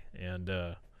and I, and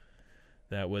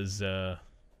that was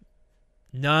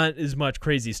not as much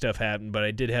crazy stuff happened. But I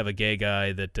did have a gay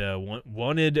guy that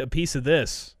wanted a piece of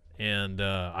this, and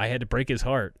I had to break his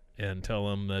heart and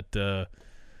tell him that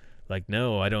like,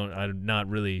 no, I'm not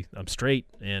really. I'm straight,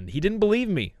 and he didn't believe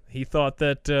me. He thought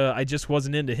that I just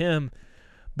wasn't into him.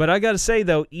 But I got to say,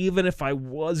 though, even if I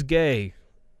was gay,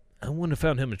 I wouldn't have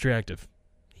found him attractive.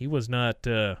 He was not,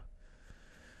 I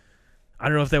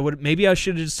don't know if that would, maybe I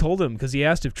should have just told him, because he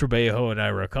asked if Trebejo and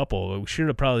I were a couple. We should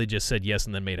have probably just said yes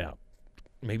and then made out.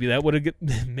 Maybe that would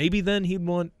have, maybe then he'd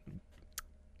want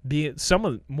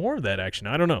more of that action.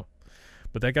 I don't know.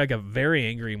 But that guy got very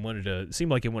angry and it seemed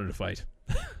like he wanted to fight.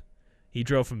 He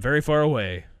drove from very far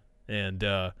away, and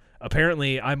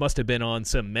apparently I must have been on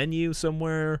some menu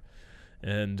somewhere.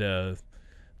 And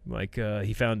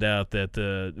he found out that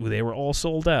they were all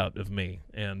sold out of me,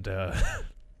 and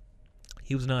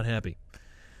he was not happy.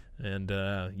 And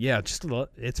yeah, just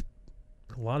it's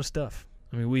a lot of stuff.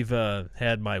 I mean, we've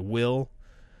had my will,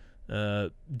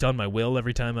 done my will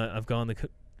every time I've gone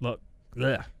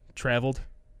traveled,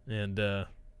 and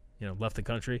left the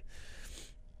country.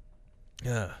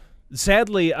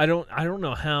 Sadly, I don't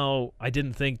know how I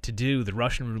didn't think to do the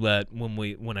Russian roulette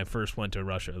when I first went to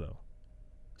Russia, though.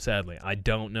 Sadly, I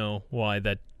don't know why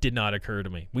that did not occur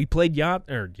to me. We played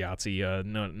Yahtzee,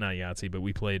 no, not Yahtzee, but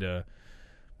we played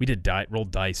we did rolled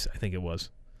dice, I think it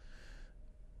was,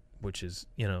 which is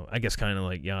I guess kind of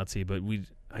like Yahtzee, but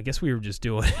I guess we were just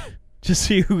doing just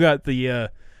see who got the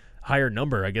higher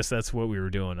number. I guess that's what we were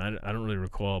doing. I don't really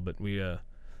recall, but we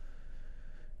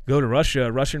go to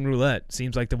Russia. Russian roulette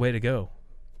seems like the way to go.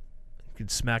 I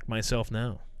could smack myself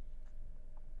now.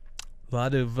 A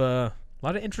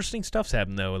lot of interesting stuff's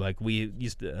happened, though. Like, we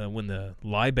used to, when the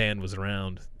live band was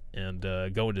around and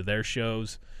going to their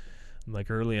shows,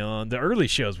 like, early on. The early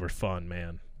shows were fun,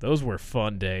 man. Those were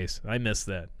fun days. I miss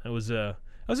that. I was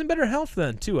in better health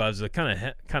then, too. I was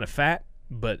kind of fat,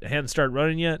 but I hadn't started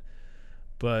running yet.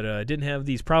 But I didn't have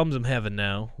these problems I'm having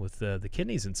now with the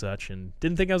kidneys and such, and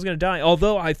didn't think I was going to die.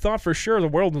 Although I thought for sure the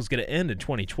world was going to end in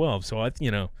 2012, so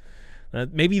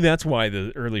maybe that's why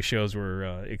the early shows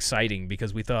were exciting,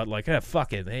 because we thought, like,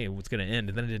 fuck it, hey, it's going to end,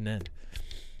 and then it didn't end.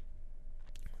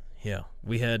 Yeah,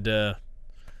 we had,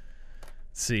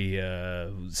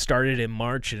 started in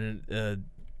March, and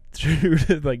through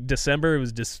like December,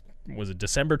 was it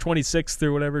December 26th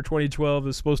or whatever, 2012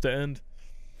 was supposed to end?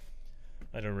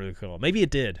 I don't really recall. Maybe it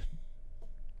did.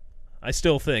 I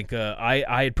still think,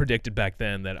 I had predicted back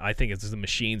then that I think it's the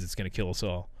machines that's going to kill us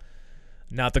all.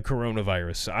 Not the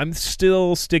coronavirus. I'm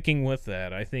still sticking with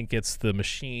that. I think it's the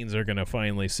machines are going to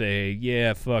finally say,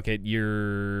 yeah, fuck it,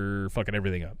 you're fucking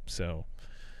everything up. So,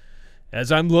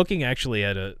 as I'm looking actually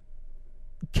at a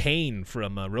Kane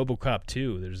from RoboCop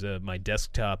 2, there's my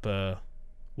desktop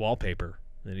wallpaper,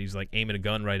 and he's like aiming a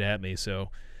gun right at me.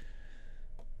 So,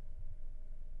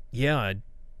 yeah,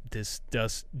 this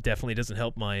definitely doesn't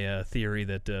help my theory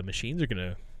that machines are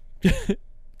going to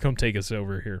come take us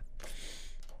over here.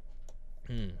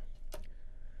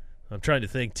 I'm trying to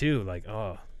think too, like,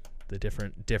 the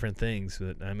different things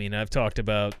that, I mean, I've talked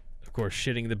about, of course,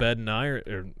 shitting the bed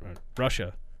in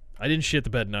Russia. I didn't shit the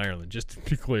bed in Ireland, just to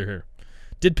be clear here.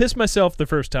 Did piss myself the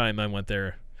first time I went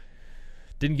there.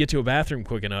 Didn't get to a bathroom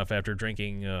quick enough after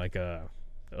drinking like a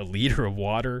liter of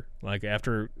water. Like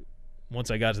once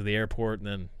I got to the airport, and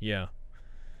then yeah,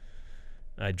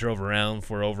 I drove around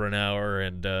for over an hour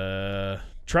and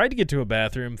tried to get to a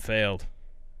bathroom, failed.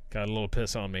 Got a little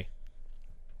piss on me.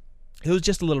 It was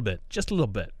just a little bit.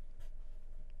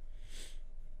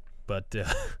 But,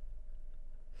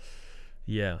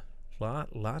 yeah, lot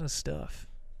of stuff.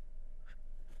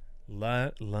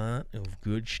 Lot of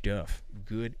good stuff.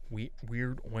 Good,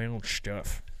 weird, wild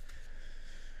stuff.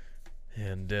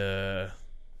 And, yeah.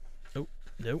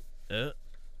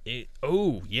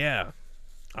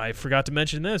 I forgot to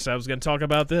mention this. I was going to talk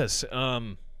about this.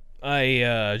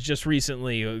 I just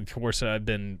recently, of course, I've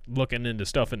been looking into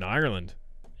stuff in Ireland,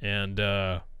 and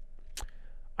I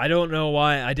I don't know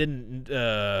why I didn't.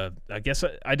 I guess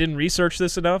I didn't research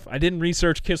this enough. I didn't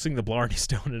research kissing the Blarney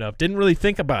Stone enough. Didn't really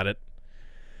think about it.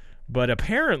 But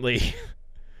apparently,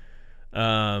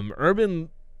 urban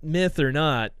myth or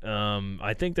not,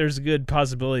 I think there's a good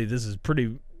possibility this is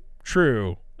pretty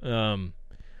true. A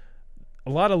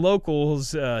lot of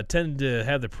locals tend to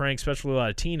have the prank, especially a lot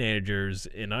of teenagers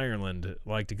in Ireland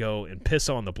like to go and piss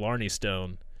on the Blarney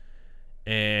Stone.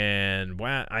 And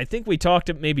wow, I think we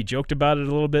maybe joked about it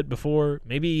a little bit before,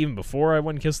 maybe even before I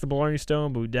went and kissed the Blarney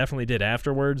Stone, but we definitely did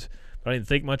afterwards. But I didn't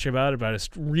think much about it, but I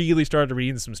just really started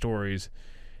reading some stories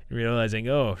and realizing,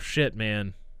 oh, shit,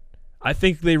 man, I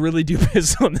think they really do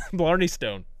piss on the Blarney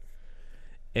Stone.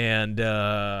 And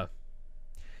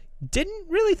didn't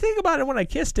really think about it when I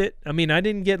kissed it. I mean, I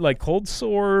didn't get, like, cold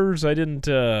sores. I didn't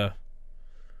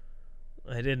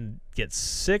get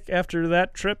sick after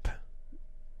that trip.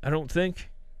 I don't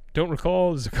think. Don't recall.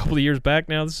 It was a couple of years back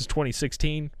now. This is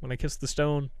 2016 when I kissed the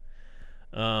stone.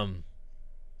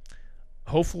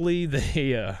 Hopefully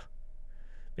they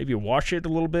maybe wash it a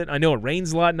little bit. I know it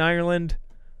rains a lot in Ireland.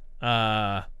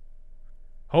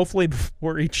 Hopefully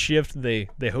before each shift they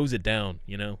hose it down,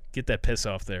 get that piss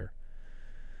off there.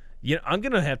 I'm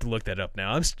going to have to look that up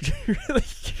now. I'm really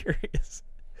curious.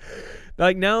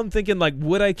 Like, now I'm thinking, like,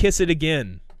 would I kiss it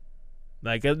again?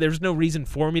 Like, there's no reason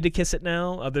for me to kiss it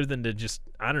now other than to just,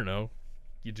 I don't know.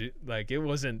 It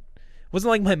wasn't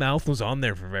like my mouth was on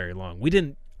there for very long.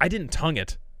 I didn't tongue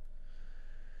it.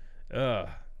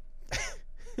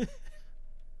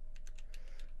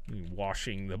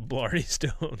 Washing the Blarney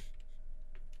Stone.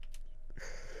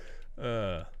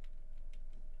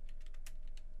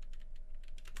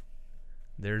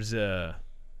 There's the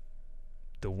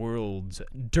world's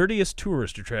dirtiest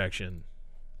tourist attraction.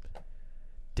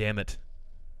 Damn it.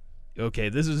 Okay,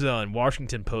 this is on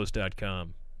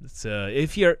WashingtonPost.com. It's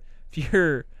if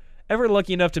you're ever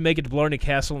lucky enough to make it to Blarney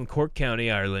Castle in Cork County,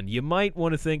 Ireland, you might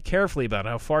want to think carefully about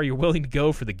how far you're willing to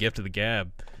go for the gift of the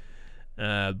gab.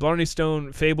 Blarney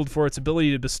Stone, fabled for its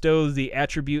ability to bestow the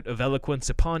attribute of eloquence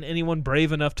upon anyone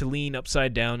brave enough to lean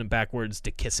upside down and backwards to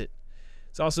kiss it.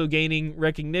 It's also gaining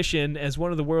recognition as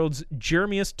one of the world's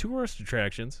germiest tourist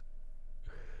attractions.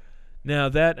 Now,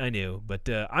 that I knew, but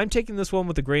I'm taking this one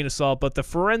with a grain of salt, but the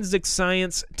forensic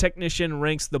science technician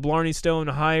ranks the Blarney Stone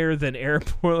higher than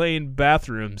airplane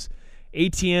bathrooms,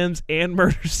 ATMs, and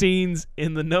murder scenes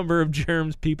in the number of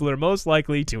germs people are most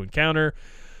likely to encounter.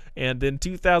 And in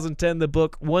 2010, the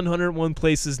book 101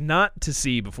 Places Not to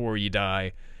See Before You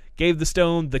Die gave the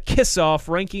stone the kiss-off,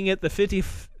 ranking it the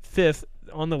 55th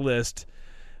on the list,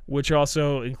 which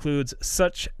also includes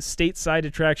such stateside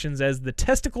attractions as the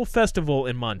Testicle Festival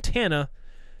in Montana,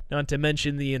 not to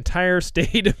mention the entire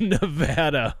state of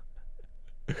Nevada.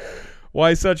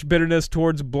 Why such bitterness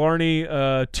towards Blarney?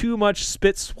 Too much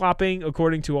spit swapping,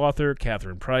 according to author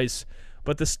Catherine Price.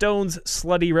 But the stone's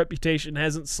slutty reputation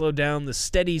hasn't slowed down the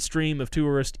steady stream of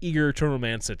tourists eager to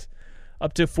romance it.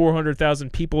 Up to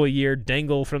 400,000 people a year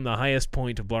dangle from the highest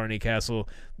point of Blarney Castle,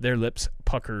 their lips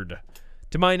puckered.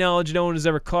 To my knowledge, no one has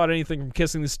ever caught anything from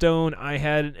kissing the stone. I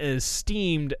had an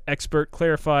esteemed expert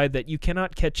clarify that you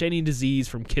cannot catch any disease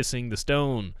from kissing the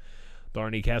stone.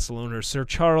 Blarney Castle owner Sir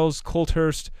Charles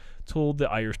Colthurst told the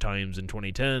Irish Times in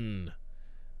 2010.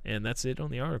 And that's it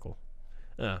on the article.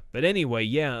 But anyway,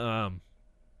 yeah,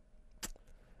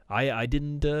 I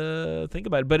didn't think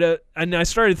about it. But and I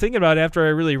started thinking about it after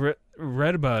I really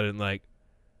read about it. And, like,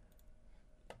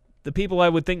 the people I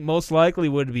would think most likely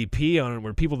would be pee on it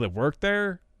were people that work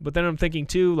there. But then I'm thinking,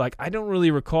 too, like, I don't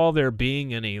really recall there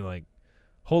being any, like,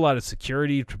 whole lot of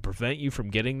security to prevent you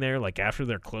from getting there, like, after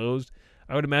they're closed.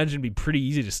 I would imagine it'd be pretty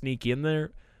easy to sneak in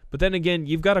there. But then again,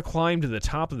 you've got to climb to the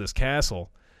top of this castle.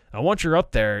 Now, once you're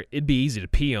up there, it'd be easy to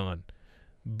pee on.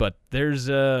 But there's,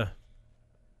 like,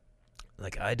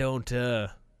 I don't,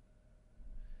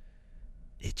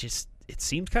 it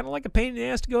seems kind of like a pain in the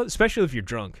ass to go, especially if you're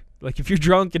drunk. Like, if you're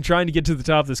drunk and trying to get to the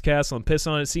top of this castle and piss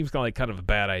on it, seems kind of a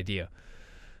bad idea.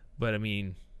 But, I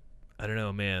mean, I don't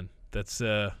know, man. That's,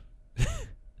 it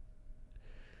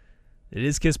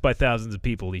is kissed by thousands of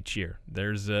people each year.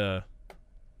 There's, you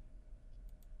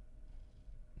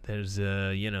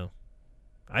know,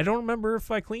 I don't remember if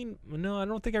I cleaned, no, I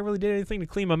don't think I really did anything to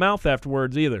clean my mouth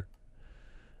afterwards either.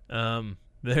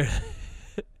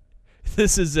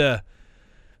 This is,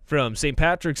 from St.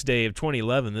 Patrick's Day of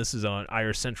 2011, this is on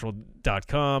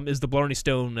irishcentral.com. Is the Blarney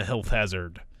Stone a health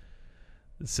hazard?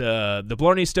 It's, the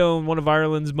Blarney Stone, one of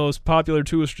Ireland's most popular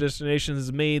tourist destinations,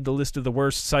 has made the list of the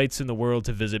worst sites in the world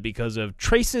to visit because of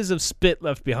traces of spit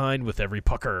left behind with every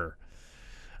pucker.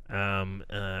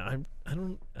 I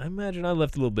imagine I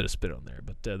left a little bit of spit on there,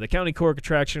 but the County Cork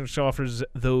attraction, which offers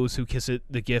those who kiss it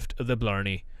the gift of the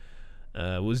Blarney,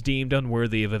 was deemed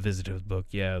unworthy of a visit to the book.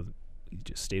 Yeah, you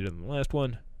just stated in the last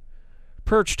one.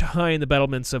 Perched high in the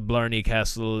battlements of Blarney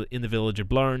Castle in the village of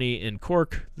Blarney in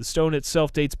Cork, the stone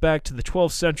itself dates back to the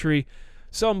 12th century.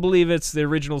 Some believe it's the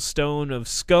original stone of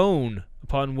Scone,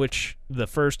 upon which the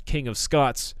first King of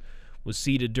Scots was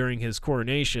seated during his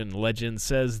coronation. Legend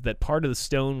says that part of the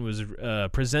stone was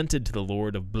presented to the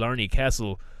Lord of Blarney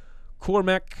Castle,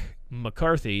 Cormac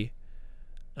McCarthy.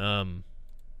 Damn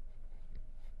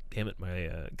it,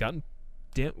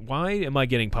 why am I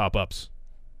getting pop-ups?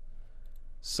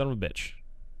 Son of a bitch.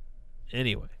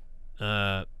 Anyway,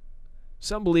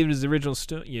 some believe it is the original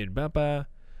stone.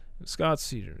 Scots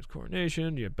seated his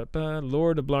coronation.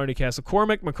 Lord of Blarney Castle,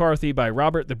 Cormac McCarthy by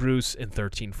Robert the Bruce in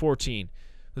 1314.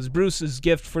 It was Bruce's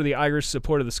gift for the Irish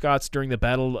support of the Scots during the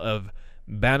Battle of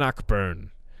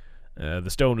Bannockburn. The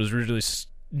stone was originally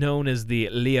known as the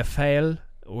Leafale,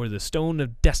 or the Stone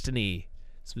of Destiny.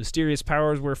 Its mysterious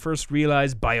powers were first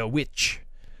realized by a witch.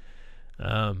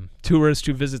 Tourists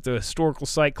who visit the historical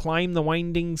site climb the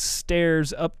winding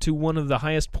stairs up to one of the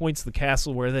highest points of the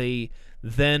castle, where they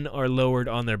then are lowered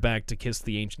on their back to kiss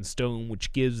the ancient stone,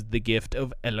 which gives the gift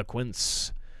of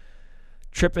eloquence.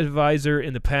 TripAdvisor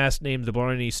in the past named the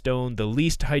Blarney Stone the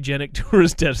least hygienic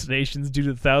tourist destinations due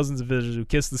to the thousands of visitors who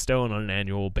kiss the stone on an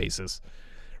annual basis.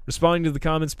 Responding to the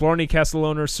comments, Blarney Castle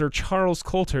owner Sir Charles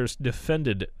Colthurst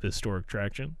defended the historic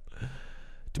attraction.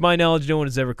 To my knowledge, no one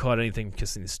has ever caught anything from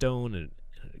kissing the stone, and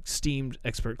an esteemed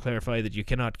expert clarified that you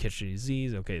cannot catch a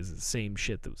disease. Okay, it's the same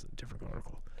shit that was in a different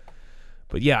article.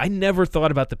 But yeah, I never thought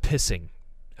about the pissing.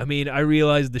 I mean, I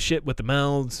realized the shit with the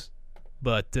mouths,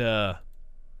 but I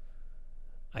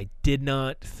did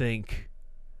not think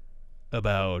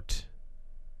about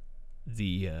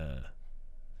the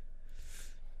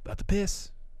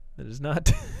piss. That is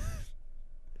not,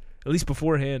 at least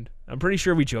beforehand. I'm pretty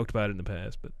sure we joked about it in the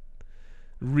past, but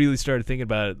really started thinking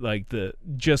about it, like the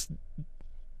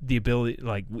ability,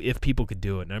 like if people could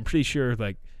do it. And I'm pretty sure,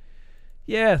 like,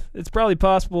 yeah, it's probably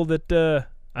possible that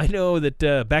I know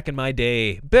that back in my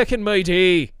day,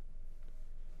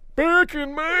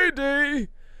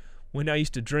 when I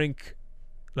used to drink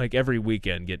like every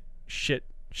weekend, get shit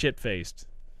faced,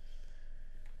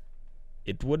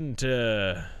 it wouldn't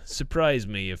surprise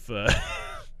me if the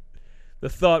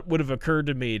thought would have occurred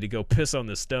to me to go piss on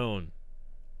the stone.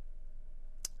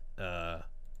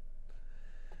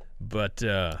 But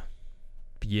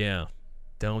yeah,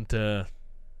 don't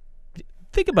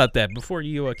think about that before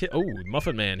you oh,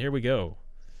 Muffin Man, here we go.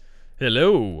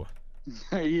 Hello.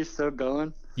 Are you still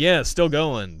going? Yeah, still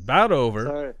going. About over.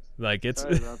 Sorry. Like it's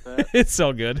Sorry about that. it's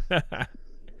all good. I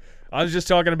was just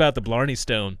talking about the Blarney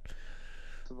Stone.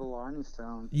 The Blarney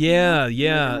Stone. Yeah.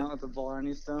 With the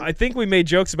Blarney Stone. I think we made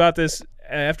jokes about this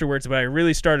afterwards, but I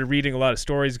really started reading a lot of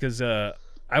stories because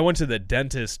I went to the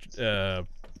dentist a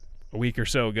week or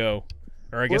so ago,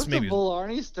 or I guess maybe. The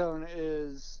Blarney Stone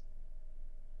is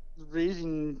the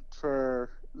reason for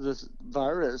this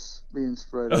virus being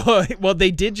spread. Oh, well,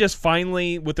 they did just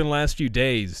finally, within the last few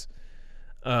days,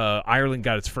 Ireland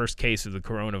got its first case of the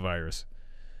coronavirus.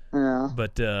 Yeah.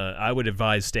 But I would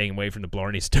advise staying away from the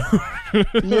Blarney Stone.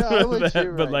 Yeah, I would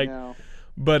too but like, now.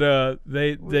 But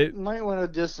they might want to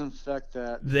disinfect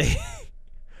that.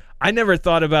 I never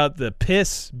thought about the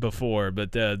piss before,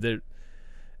 but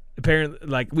apparently,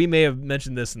 like, we may have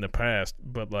mentioned this in the past,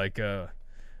 but like,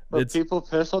 but people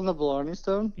piss on the Blarney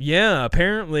Stone? Yeah,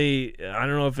 apparently, I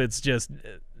don't know if it's just,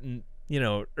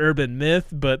 urban myth,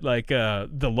 but like,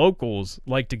 the locals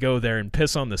like to go there and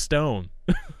piss on the stone.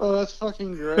 Oh, that's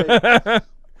fucking great.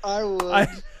 I would.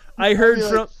 I heard I'd be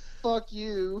from. like, fuck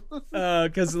you.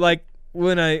 Because like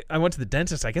when I went to the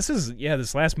dentist, I guess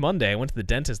this last Monday, I went to the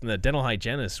dentist and the dental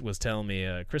hygienist was telling me,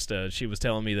 Krista, she was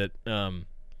telling me that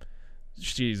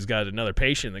she's got another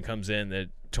patient that comes in that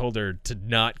told her to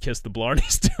not kiss the Blarney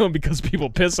Stone because people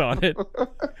piss on it.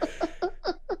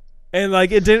 And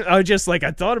like it didn't. I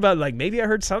thought about it, like maybe I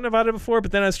heard something about it before,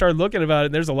 but then I started looking about it.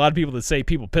 And there's a lot of people that say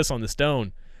people piss on the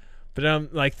stone, but I'm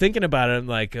like thinking about it. I'm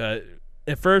like, at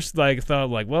first, like thought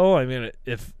like, well, I mean,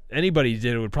 if anybody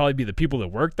did, it would probably be the people that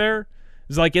work there.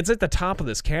 It's like it's at the top of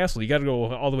this castle. You got to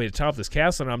go all the way to the top of this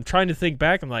castle. And I'm trying to think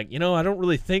back. I'm like, I don't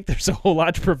really think there's a whole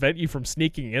lot to prevent you from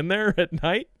sneaking in there at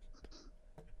night.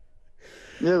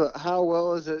 Yeah, but how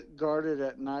well is it guarded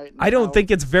at night? I don't think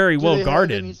it's very well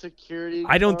guarded. Any security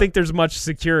I don't think there's much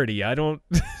security. I don't.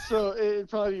 So it'd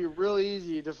probably be real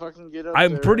easy to fucking get up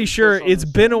I'm there pretty and sure piss on it's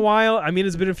the been a stone. while. I mean,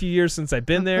 it's been a few years since I've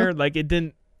been there. Like it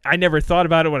didn't. I never thought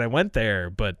about it when I went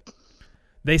there, but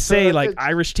They say like it's-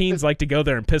 Irish teens like to go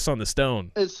there and piss on the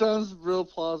stone. It sounds real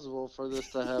plausible for this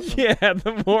to happen. Yeah,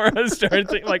 the more I started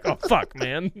thinking, like, oh fuck,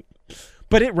 man.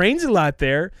 But it rains a lot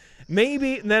there.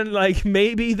 Maybe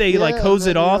maybe they like Yeah, hose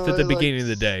it then, you off know, at the like- beginning of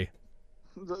the day.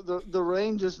 The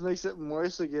rain just makes it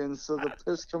moist again, so the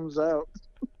piss comes out.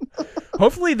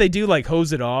 Hopefully they do like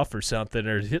hose it off or something,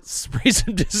 or spray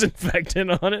some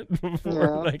disinfectant on it before Yeah.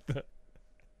 like the.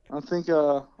 I think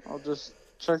I'll just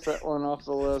check that one off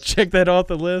the list. Check that off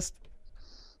the list.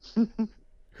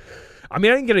 I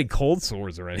mean, I didn't get any cold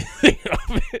sores or anything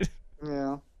of it.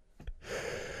 Yeah.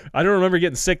 I don't remember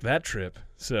getting sick that trip,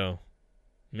 so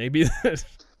maybe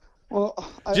Well,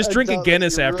 Just I drink a doubt that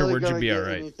Guinness you're afterwards, really you'll be gonna all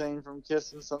get right. Anything from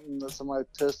kissing something that somebody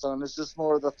pissed on? It's just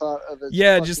more the thought of it.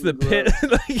 yeah, just the pit.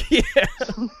 Like, yeah,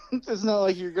 It's not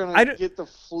like you're I gonna don't- get the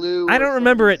flu. I or don't some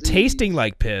remember it disease. tasting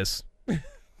like piss.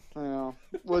 Yeah.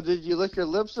 Well, did you lick your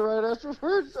lips right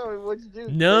afterwards? I mean, what'd you do?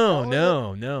 No, Take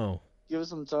all of it? no. Give it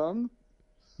some tongue.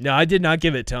 No, I did not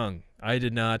give it tongue. I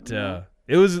did not. No.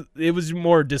 It was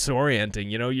more disorienting.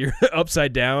 You know, you're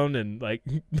upside down and like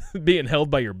being held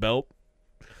by your belt.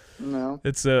 No.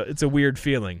 It's a weird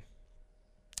feeling.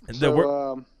 And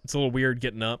So, it's a little weird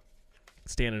getting up,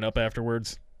 standing up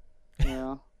afterwards.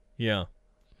 yeah. Yeah.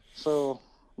 So,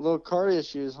 little car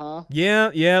issues, huh?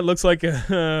 Yeah. It looks like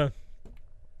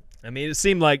I mean, it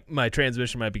seemed like my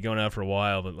transmission might be going out for a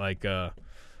while, but like Does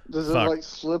it Fuck. like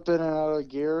slip in and out of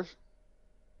gear?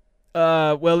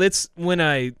 well, it's when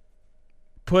I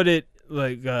put it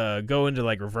like go into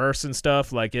like reverse and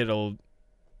stuff, like it's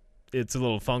a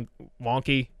little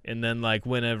wonky, and then like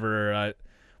whenever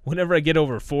I get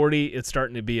over 40, it's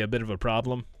starting to be a bit of a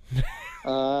problem.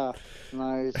 Ah,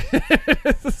 nice.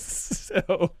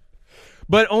 So,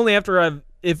 but only after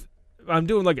if I'm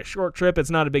doing like a short trip, it's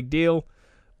not a big deal.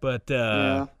 But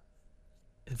Yeah.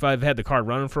 if I've had the car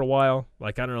running for a while,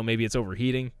 like I don't know, maybe it's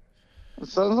overheating. It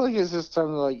sounds like it's just time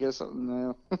to like get something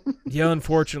new. Yeah,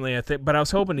 unfortunately, I think. But I was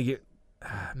hoping to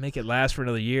make it last for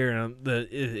another year. And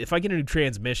if I get a new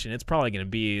transmission, it's probably going to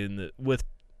be with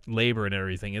labor and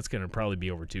everything. It's going to probably be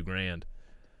over $2,000.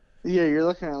 Yeah, you're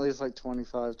looking at least like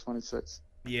 25, 26.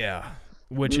 Yeah,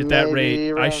 which at that Maybe rate,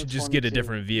 I around should just get a 22.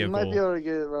 different You might be vehicle. able to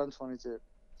get it around 22.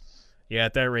 Yeah,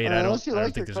 at that rate, I Unless you don't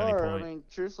like think your there's any car. point. I mean,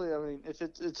 truthfully, I mean, if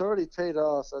it's already paid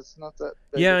off, that's not that.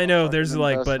 Big Yeah, of I a know, fucking there's,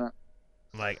 like, but investment.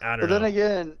 Like I But don't then know.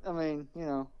 again, I mean, you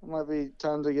know, it might be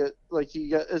time to get like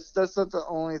you got. That's not the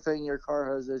only thing your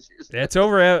car has issues. It's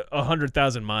over at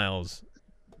 100,000 miles.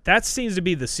 That seems to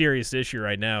be the serious issue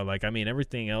right now. Like, I mean,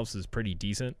 everything else is pretty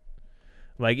decent.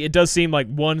 Like, it does seem like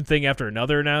one thing after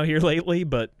another now here lately,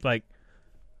 but, like,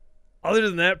 other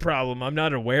than that problem, I'm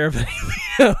not aware of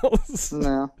anything else.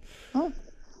 No,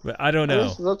 But I don't know.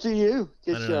 It's up to you. I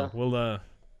Get don't you. know. Well,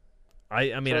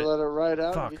 I mean, let it ride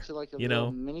out fuck, and get you like a you little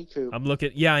know, mini coupe. I'm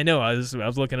looking. Yeah, I know. I was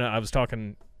looking at. I was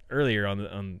talking earlier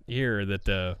on here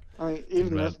that I mean,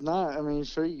 even about- if not, I mean,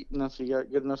 sure enough, you got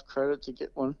good enough credit to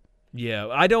get one. yeah,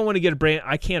 I don't want to get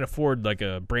I can't afford like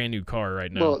a brand new car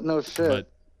right now. Well, no shit. But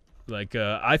like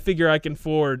I figure I could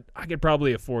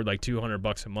probably afford like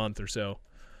 $200 a month or so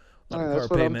on a car that's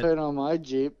what payment. I'm paying on my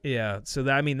Jeep. Yeah, so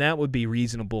that, I mean that would be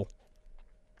reasonable.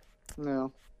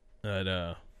 No.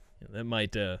 But that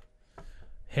might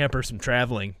hamper some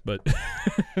traveling, but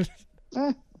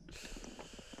Eh.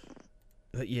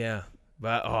 But yeah.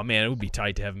 But oh man, it would be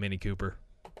tight to have a Mini Cooper.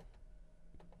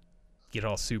 Get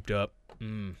all souped up.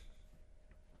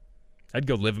 I'd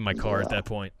go live in my car at Yeah. that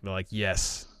point. Be like,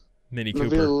 yes, Mini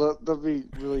That'd be, Cooper. that'd be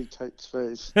really tight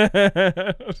space.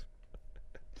 I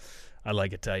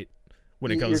like it tight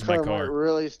when it Your comes to my might car.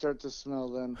 really start to smell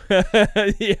then,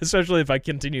 Yeah, especially if I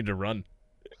continue to run.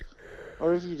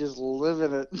 or if you just live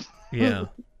in it. Yeah.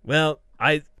 Well,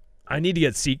 I need to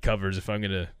get seat covers if I'm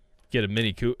gonna get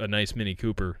a nice Mini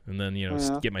Cooper, and then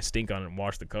Yeah. get my stink on it and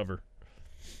wash the cover.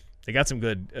 They got some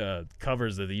good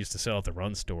covers that they used to sell at the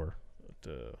Run store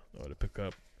to pick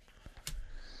up.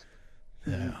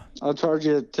 Yeah. I'll charge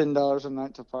you $10 a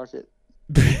night to park it.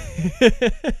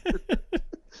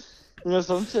 You know,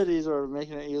 some cities are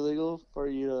making it illegal for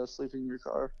you to sleep in your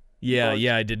car. Yeah, Park.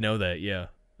 yeah, I did know that. Yeah,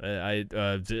 I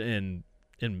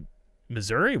in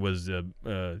Missouri was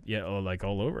like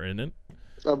all over, isn't it?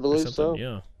 I Or believe so. something,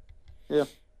 Yeah. Yeah.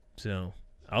 So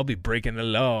I'll be breaking the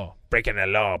law. Breaking the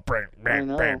law. I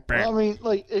know. Well, I mean,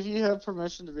 like, if you have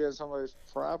permission to be on somebody's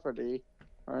property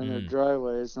or in their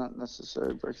driveway, it's not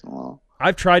necessarily breaking the law.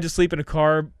 I've tried to sleep in a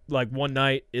car like one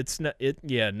night. It's not.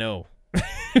 No.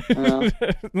 Yeah.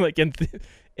 Like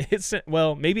it's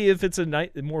well, maybe if it's a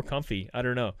night more comfy. I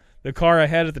don't know. The car I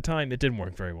had at the time, it didn't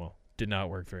work very well. Did not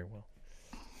work very well.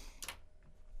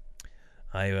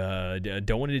 I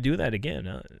don't want to do that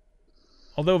again.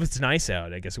 Although if it's nice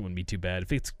out, I guess it wouldn't be too bad.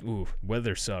 If it's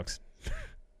weather sucks,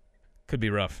 could be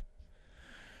rough.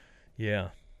 Yeah.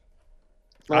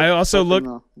 I also looked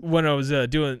when I was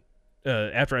doing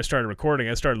after I started recording.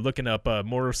 I started looking up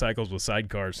motorcycles with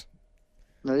sidecars.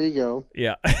 There you go.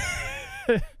 Yeah.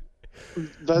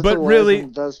 That's but a really,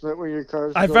 investment when your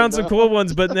car's I going found some down. cool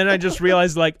ones, but then I just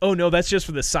realized, like, oh no, that's just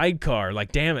for the sidecar.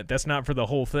 Like, damn it, that's not for the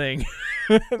whole thing.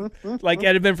 Like,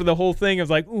 had it been for the whole thing, I was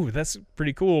like, ooh, that's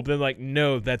pretty cool. But then, like,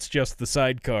 no, that's just the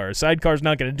sidecar. Sidecar's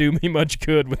not going to do me much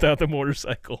good without the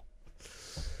motorcycle.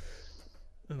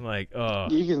 I'm like, oh.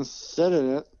 You can sit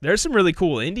in it. There's some really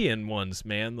cool Indian ones,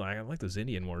 man. Like, I like those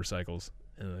Indian motorcycles.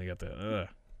 And they got the,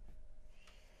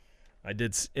 I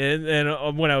did,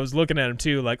 and when I was looking at them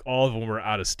too, like all of them were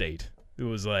out of state. It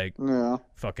was like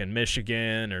fucking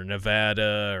Michigan or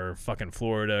Nevada or fucking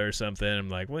Florida or something. I'm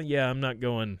like, well, yeah, I'm not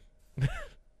going.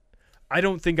 I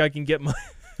don't think I can get my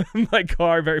my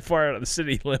car very far out of the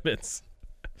city limits.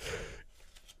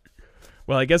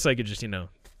 Well, I guess I could just,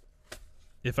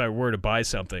 if I were to buy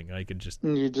something, I could just.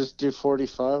 You just do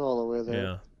 45 all the way there.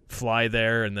 Yeah, fly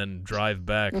there and then drive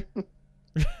back.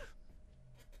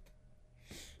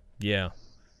 Yeah.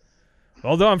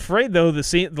 Although I'm afraid, though,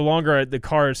 the longer the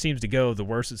car seems to go, the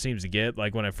worse it seems to get.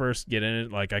 Like, when I first get in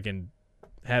it, like, I can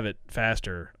have it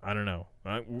faster. I don't know.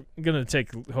 I'm going to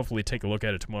hopefully take a look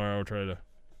at it tomorrow, try to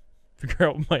figure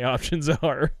out what my options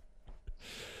are.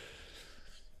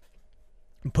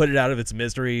 Put it out of its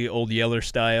misery, old Yeller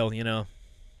style,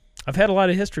 I've had a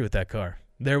lot of history with that car.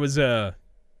 It was the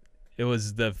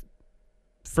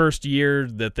first year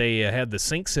that they had the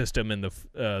sync system in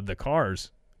the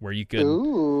cars. Where you could.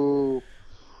 Ooh,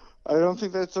 I don't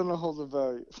think that's gonna hold the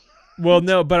value. Well,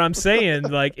 no, but I'm saying,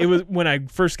 like, it was when I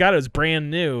first got it, it was brand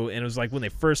new, and it was like when they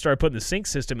first started putting the sync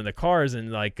system in the cars,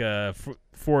 and like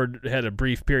Ford had a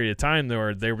brief period of time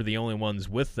where they were the only ones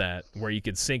with that, where you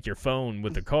could sync your phone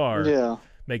with the car,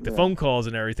 make the phone calls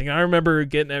and everything. I remember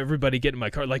everybody getting in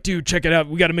my car, like, dude, check it out,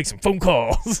 we got to make some phone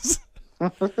calls.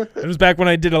 It was back when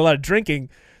I did a lot of drinking,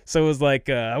 so it was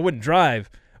like I wouldn't drive.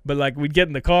 But, like, we'd get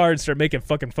in the car and start making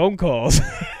fucking phone calls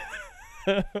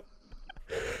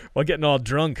while getting all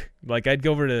drunk. Like, I'd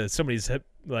go over to somebody's,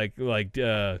 like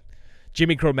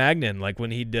Jimmy Cro-Magnon, like,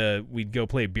 when we'd go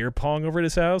play beer pong over at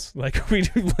his house. Like,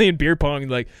 we'd be playing beer pong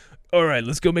and, like, all right,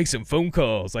 let's go make some phone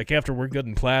calls. Like, after we're good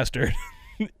and plastered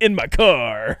in my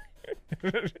car.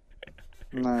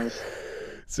 Nice.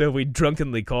 So we'd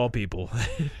drunkenly call people.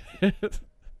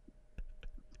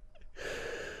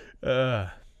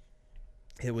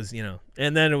 It was,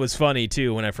 and then it was funny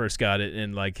too when I first got it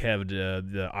and like have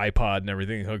the iPod and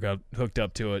everything hooked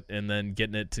up to it, and then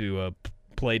getting it to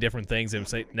play different things and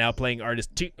say now playing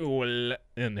artist 2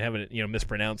 and having it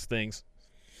mispronounce things.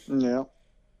 Yeah.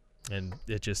 And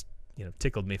it just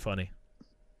tickled me funny.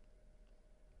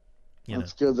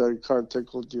 That's good that car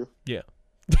tickled you. Yeah.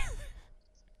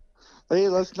 Hey,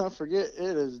 let's not forget,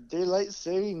 it is daylight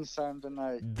savings time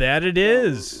tonight. That it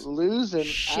is. Lose an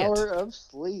hour of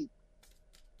sleep.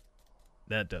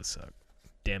 That does suck.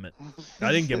 Damn it.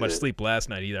 I didn't get much sleep last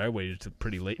night either. I waited till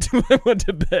pretty late till I went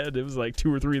to bed. It was like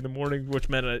 2 or 3 in the morning, which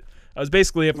meant I was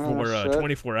basically up for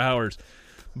 24 hours.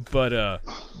 But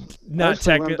not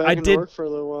technically. I did work for a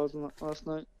little while last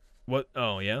night. What?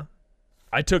 Oh, yeah?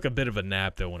 I took a bit of a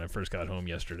nap, though, when I first got home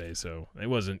yesterday, so it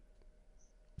wasn't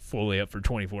fully up for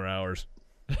 24 hours.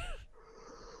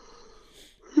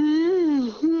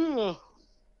 These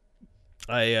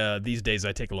days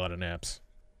I take a lot of naps.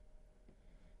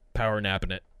 Power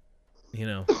napping it,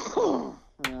 Yeah.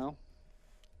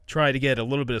 Try to get a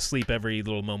little bit of sleep every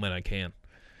little moment I can.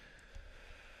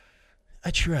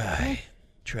 I try.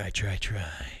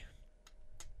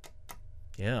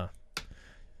 Yeah.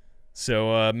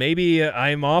 So maybe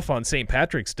I'm off on St.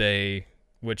 Patrick's Day,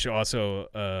 which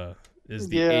also is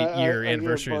the 8-year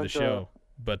anniversary of the show.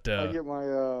 But I get my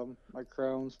my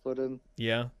crowns put in.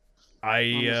 Yeah.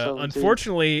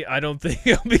 Unfortunately, I don't think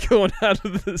I'll be going out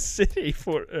of the city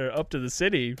up to the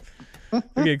city to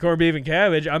get corned beef and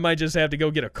cabbage. I might just have to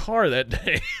go get a car that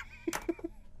day.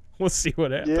 We'll see what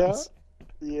happens.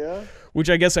 Yeah. Which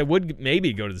I guess I would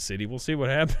maybe go to the city. We'll see what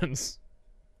happens.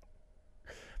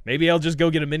 Maybe I'll just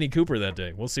go get a Mini Cooper that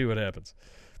day. We'll see what happens.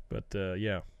 But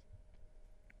yeah.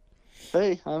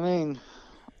 Hey, I mean.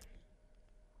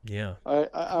 Yeah.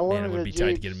 I wanted it would be a Jeep,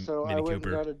 tight to get a so Mini I went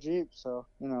Cooper. And got a Jeep, so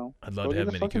I'd love to have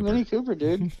a Mini Cooper. Mini Cooper,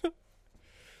 dude.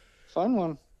 Find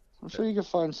one. I'm sure you can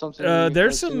find something.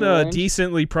 There's some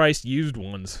decently priced used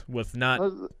ones with not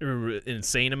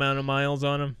insane amount of miles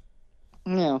on them.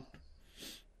 Yeah.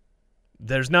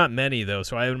 There's not many though,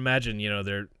 so I would imagine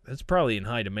it's probably in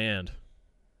high demand.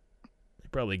 They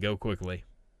probably go quickly.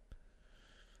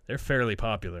 They're fairly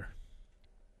popular.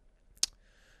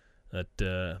 But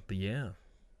yeah.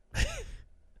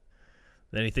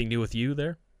 Anything new with you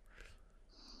there?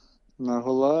 Not a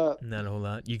whole lot. Not a whole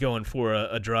lot. You going for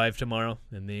a drive tomorrow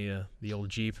in the old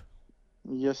Jeep?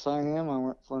 Yes, I am. I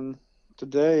went one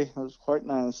today. It was quite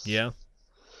nice. Yeah.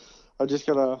 I just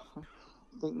got I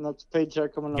think next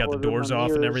paycheck coming up. Got the doors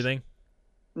off and everything?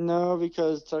 No,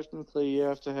 because technically you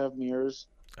have to have mirrors.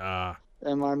 Ah.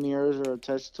 And my mirrors are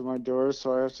attached to my doors,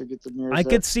 so I have to get the mirrors. I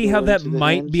could see how that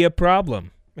might be a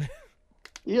problem.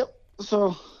 Yep.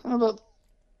 So in about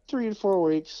 3 to 4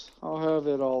 weeks, I'll have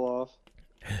it all off.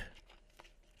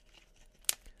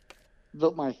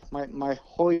 Built my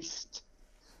hoist.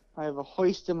 I have a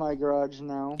hoist in my garage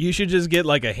now. You should just get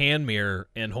like a hand mirror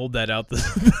and hold that out the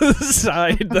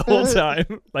side the whole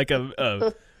time, like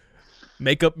a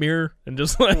makeup mirror, and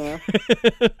just like, yeah.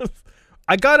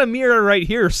 I got a mirror right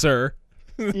here, sir.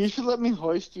 You should let me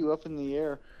hoist you up in the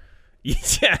air.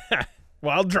 Yeah,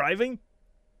 while driving?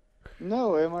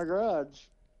 No, in my garage.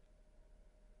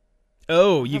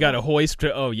 Oh, you got a hoist?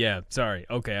 Oh, yeah, sorry.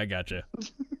 Okay, I gotcha.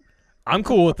 I'm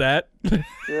cool with that.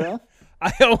 Yeah?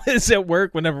 I always at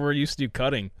work whenever we're used to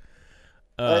cutting.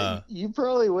 You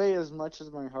probably weigh as much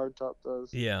as my hardtop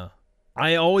does. Yeah.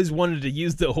 I always wanted to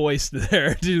use the hoist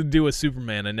there to do a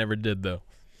Superman. I never did, though.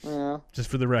 Yeah. Just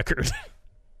for the record.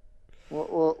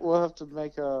 We'll have to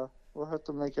make a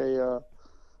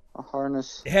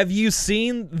harness. Have you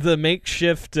seen the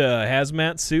makeshift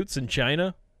hazmat suits in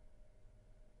China?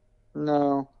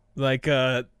 No. Like,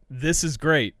 this is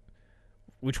great.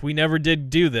 Which we never did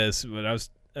do this, but I was.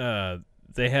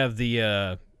 They have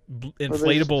the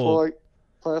inflatable. Pull, like,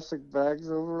 plastic bags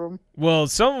over them. Well,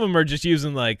 some of them are just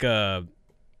using like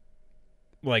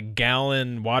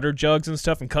gallon water jugs and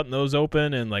stuff, and cutting those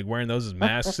open and like wearing those as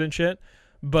masks and shit.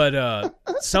 But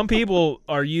some people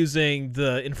are using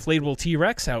the inflatable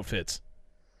T-Rex outfits.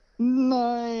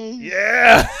 Nice.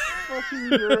 Yeah. Fucking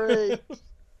great.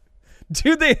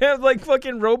 Dude, they have like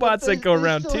fucking robots that go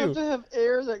around too. too. They have to have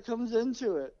air that comes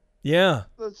into it. Yeah.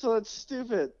 So it's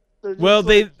stupid. Well,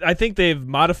 I think they've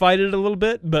modified it a little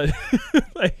bit, but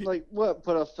like what?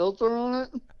 Put a filter on it?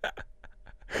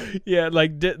 Yeah,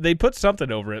 like they put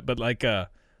something over it, but like because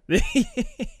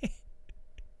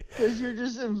you're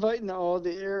just inviting all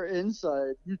the air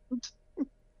inside.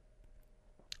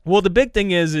 Well, the big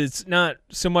thing is it's not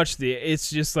so much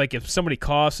it's just like if somebody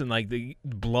coughs and like the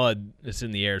blood is in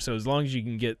the air. So as long as you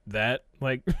can get that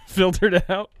like filtered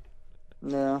out.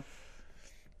 Yeah.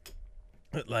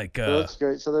 Like that's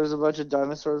great. So there's a bunch of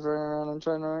dinosaurs running around in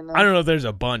China right now. I don't know if there's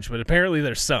a bunch, but apparently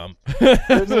there's some.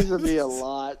 There needs to be a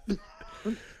lot.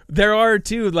 There are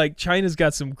too. Like China's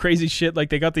got some crazy shit.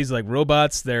 Like they got these like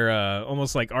robots. They're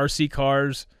almost like RC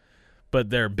cars, but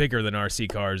they're bigger than RC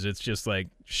cars. It's just like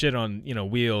shit on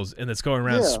wheels, and it's going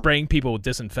around spraying people with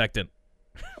disinfectant.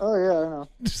 Oh yeah, I know.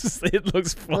 It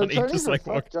looks funny. Well, just like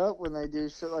fucked up when they do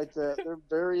shit like that. They're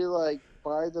very like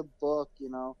by the book,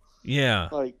 Yeah.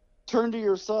 Like turn to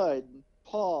your side,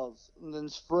 pause, and then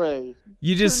spray.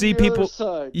 You just see people.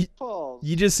 Pause.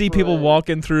 You just see people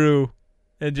walking through,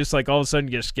 and just like all of a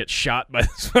sudden just get shot by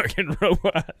this fucking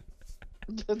robot.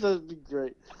 That'd be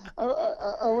great. I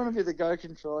want to be the guy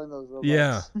controlling those robots.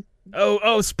 Yeah.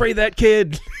 Oh, spray that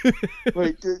kid.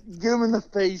 Wait, get him in the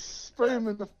face. Spray him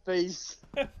in the face.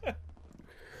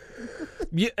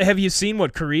 Have you seen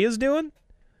what Korea's doing?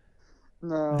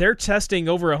 No. They're testing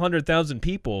over 100,000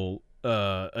 people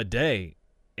a day,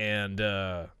 and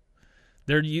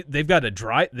they've got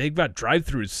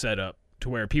drive-throughs set up to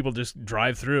where people just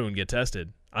drive through and get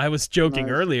tested. I was joking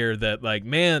earlier that like,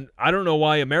 man, I don't know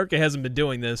why America hasn't been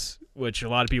doing this, which a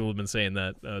lot of people have been saying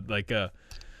that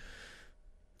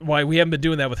why we haven't been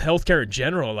doing that with healthcare in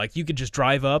general. Like you could just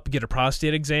drive up, get a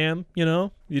prostate exam,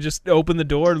 you just open the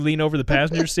door, lean over the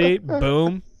passenger seat,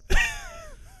 boom.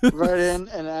 Right in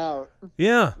and out.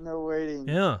 Yeah. No waiting.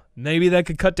 Yeah. Maybe that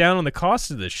could cut down on the cost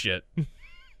of this shit.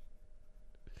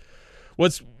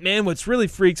 What's really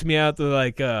freaks me out,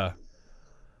 like,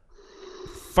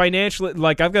 financially,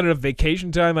 like, I've got enough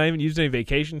vacation time. I haven't used any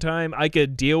vacation time. I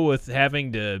could deal with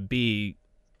having to be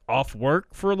off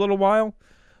work for a little while,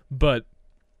 but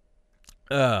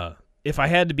if I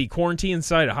had to be quarantined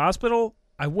inside a hospital,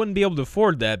 I wouldn't be able to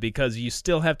afford that because you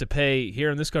still have to pay, here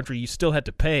in this country, you still have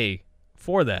to pay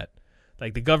for that.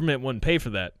 Like, the government wouldn't pay for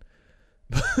that.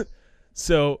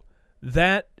 So,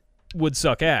 that would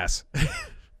suck ass.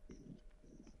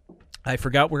 I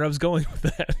forgot where I was going with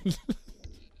that.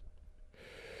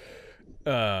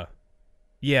 I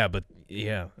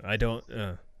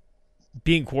don't.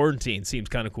 Being quarantined seems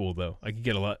kind of cool though. I could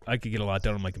get a lot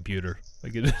done on my computer.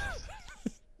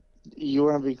 You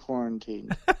want to be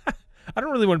quarantined? I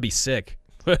don't really want to be sick,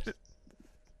 but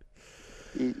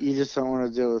You just don't want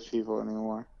to deal with people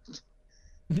anymore.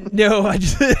 no, I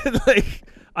just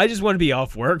I just want to be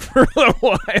off work for a little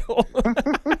while.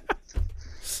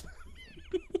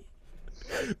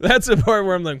 That's the part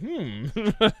where I'm like,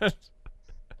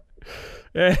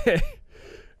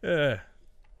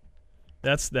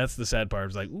 That's the sad part.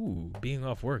 It's like, ooh, being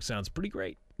off work sounds pretty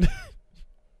great.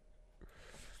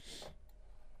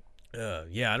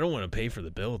 Yeah, I don't want to pay for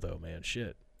the bill though, man.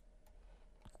 Shit.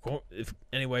 If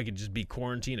anyway I could just be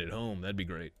quarantined at home, that'd be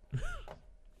great.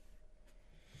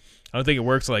 I don't think it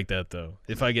works like that though.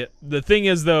 The thing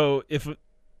is though, if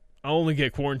I'll only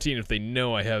get quarantined if they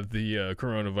know I have the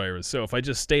coronavirus. So if I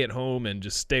just stay at home and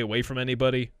just stay away from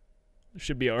anybody, it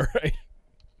should be all right.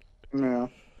 Yeah.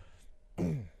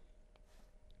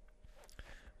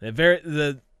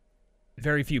 The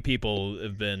very few people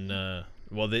have been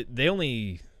they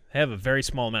only have a very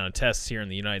small amount of tests here in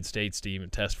the United States to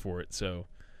even test for it. So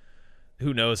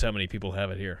who knows how many people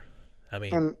have it here? I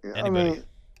mean, anybody.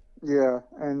 Yeah,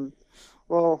 and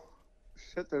well,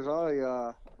 shit. There's already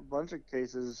a bunch of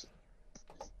cases.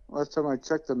 Last time I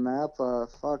checked the map,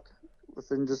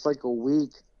 within just like a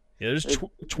week. Yeah, there's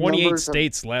 28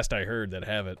 states last I heard that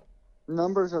have it.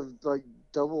 Numbers have like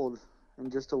doubled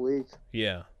in just a week.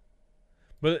 Yeah,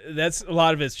 but that's a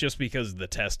lot of it's just because of the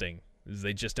testing.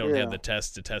 They just don't have the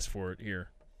tests to test for it here.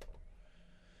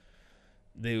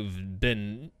 They've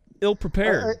been ill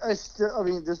prepared. I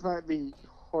mean, this might be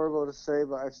horrible to say,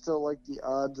 but I still like the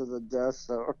odds of the deaths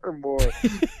that are more.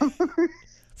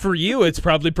 For you, it's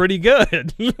probably pretty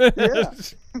good. Yeah.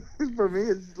 For me,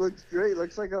 it looks great.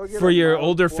 Looks like I'll get. For your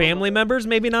older family members,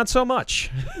 maybe not so much.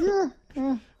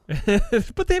 Yeah.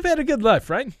 But they've had a good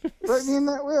life, right? But me and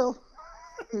that will.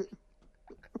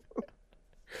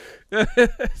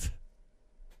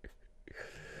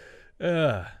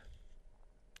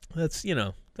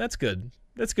 That's good.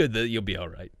 That's good that you'll be all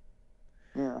right.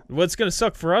 Yeah. What's going to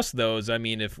suck for us, though, is, I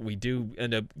mean, if we do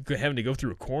end up having to go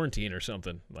through a quarantine or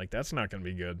something, like, that's not going to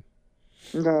be good.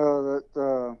 No,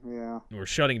 yeah. We're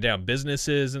shutting down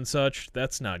businesses and such.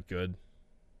 That's not good.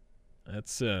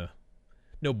 That's, no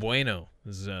bueno.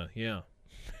 Yeah.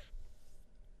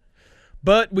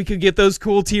 But we could get those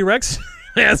cool T-Rex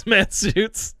hazmat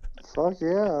suits. Fuck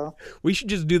yeah. We should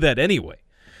just do that anyway.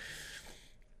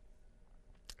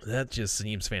 That just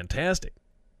seems fantastic.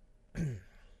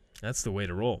 That's the way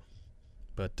to roll.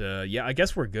 But, yeah, I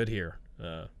guess we're good here.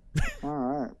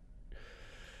 All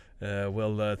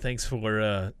right. Thanks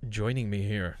for joining me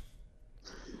here.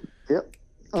 Yep.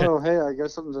 Oh, hey, I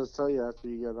got something to tell you after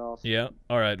you get off. Yeah?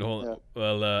 All right.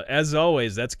 Well, as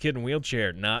always, that's a kid in a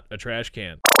wheelchair, not a trash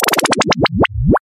can.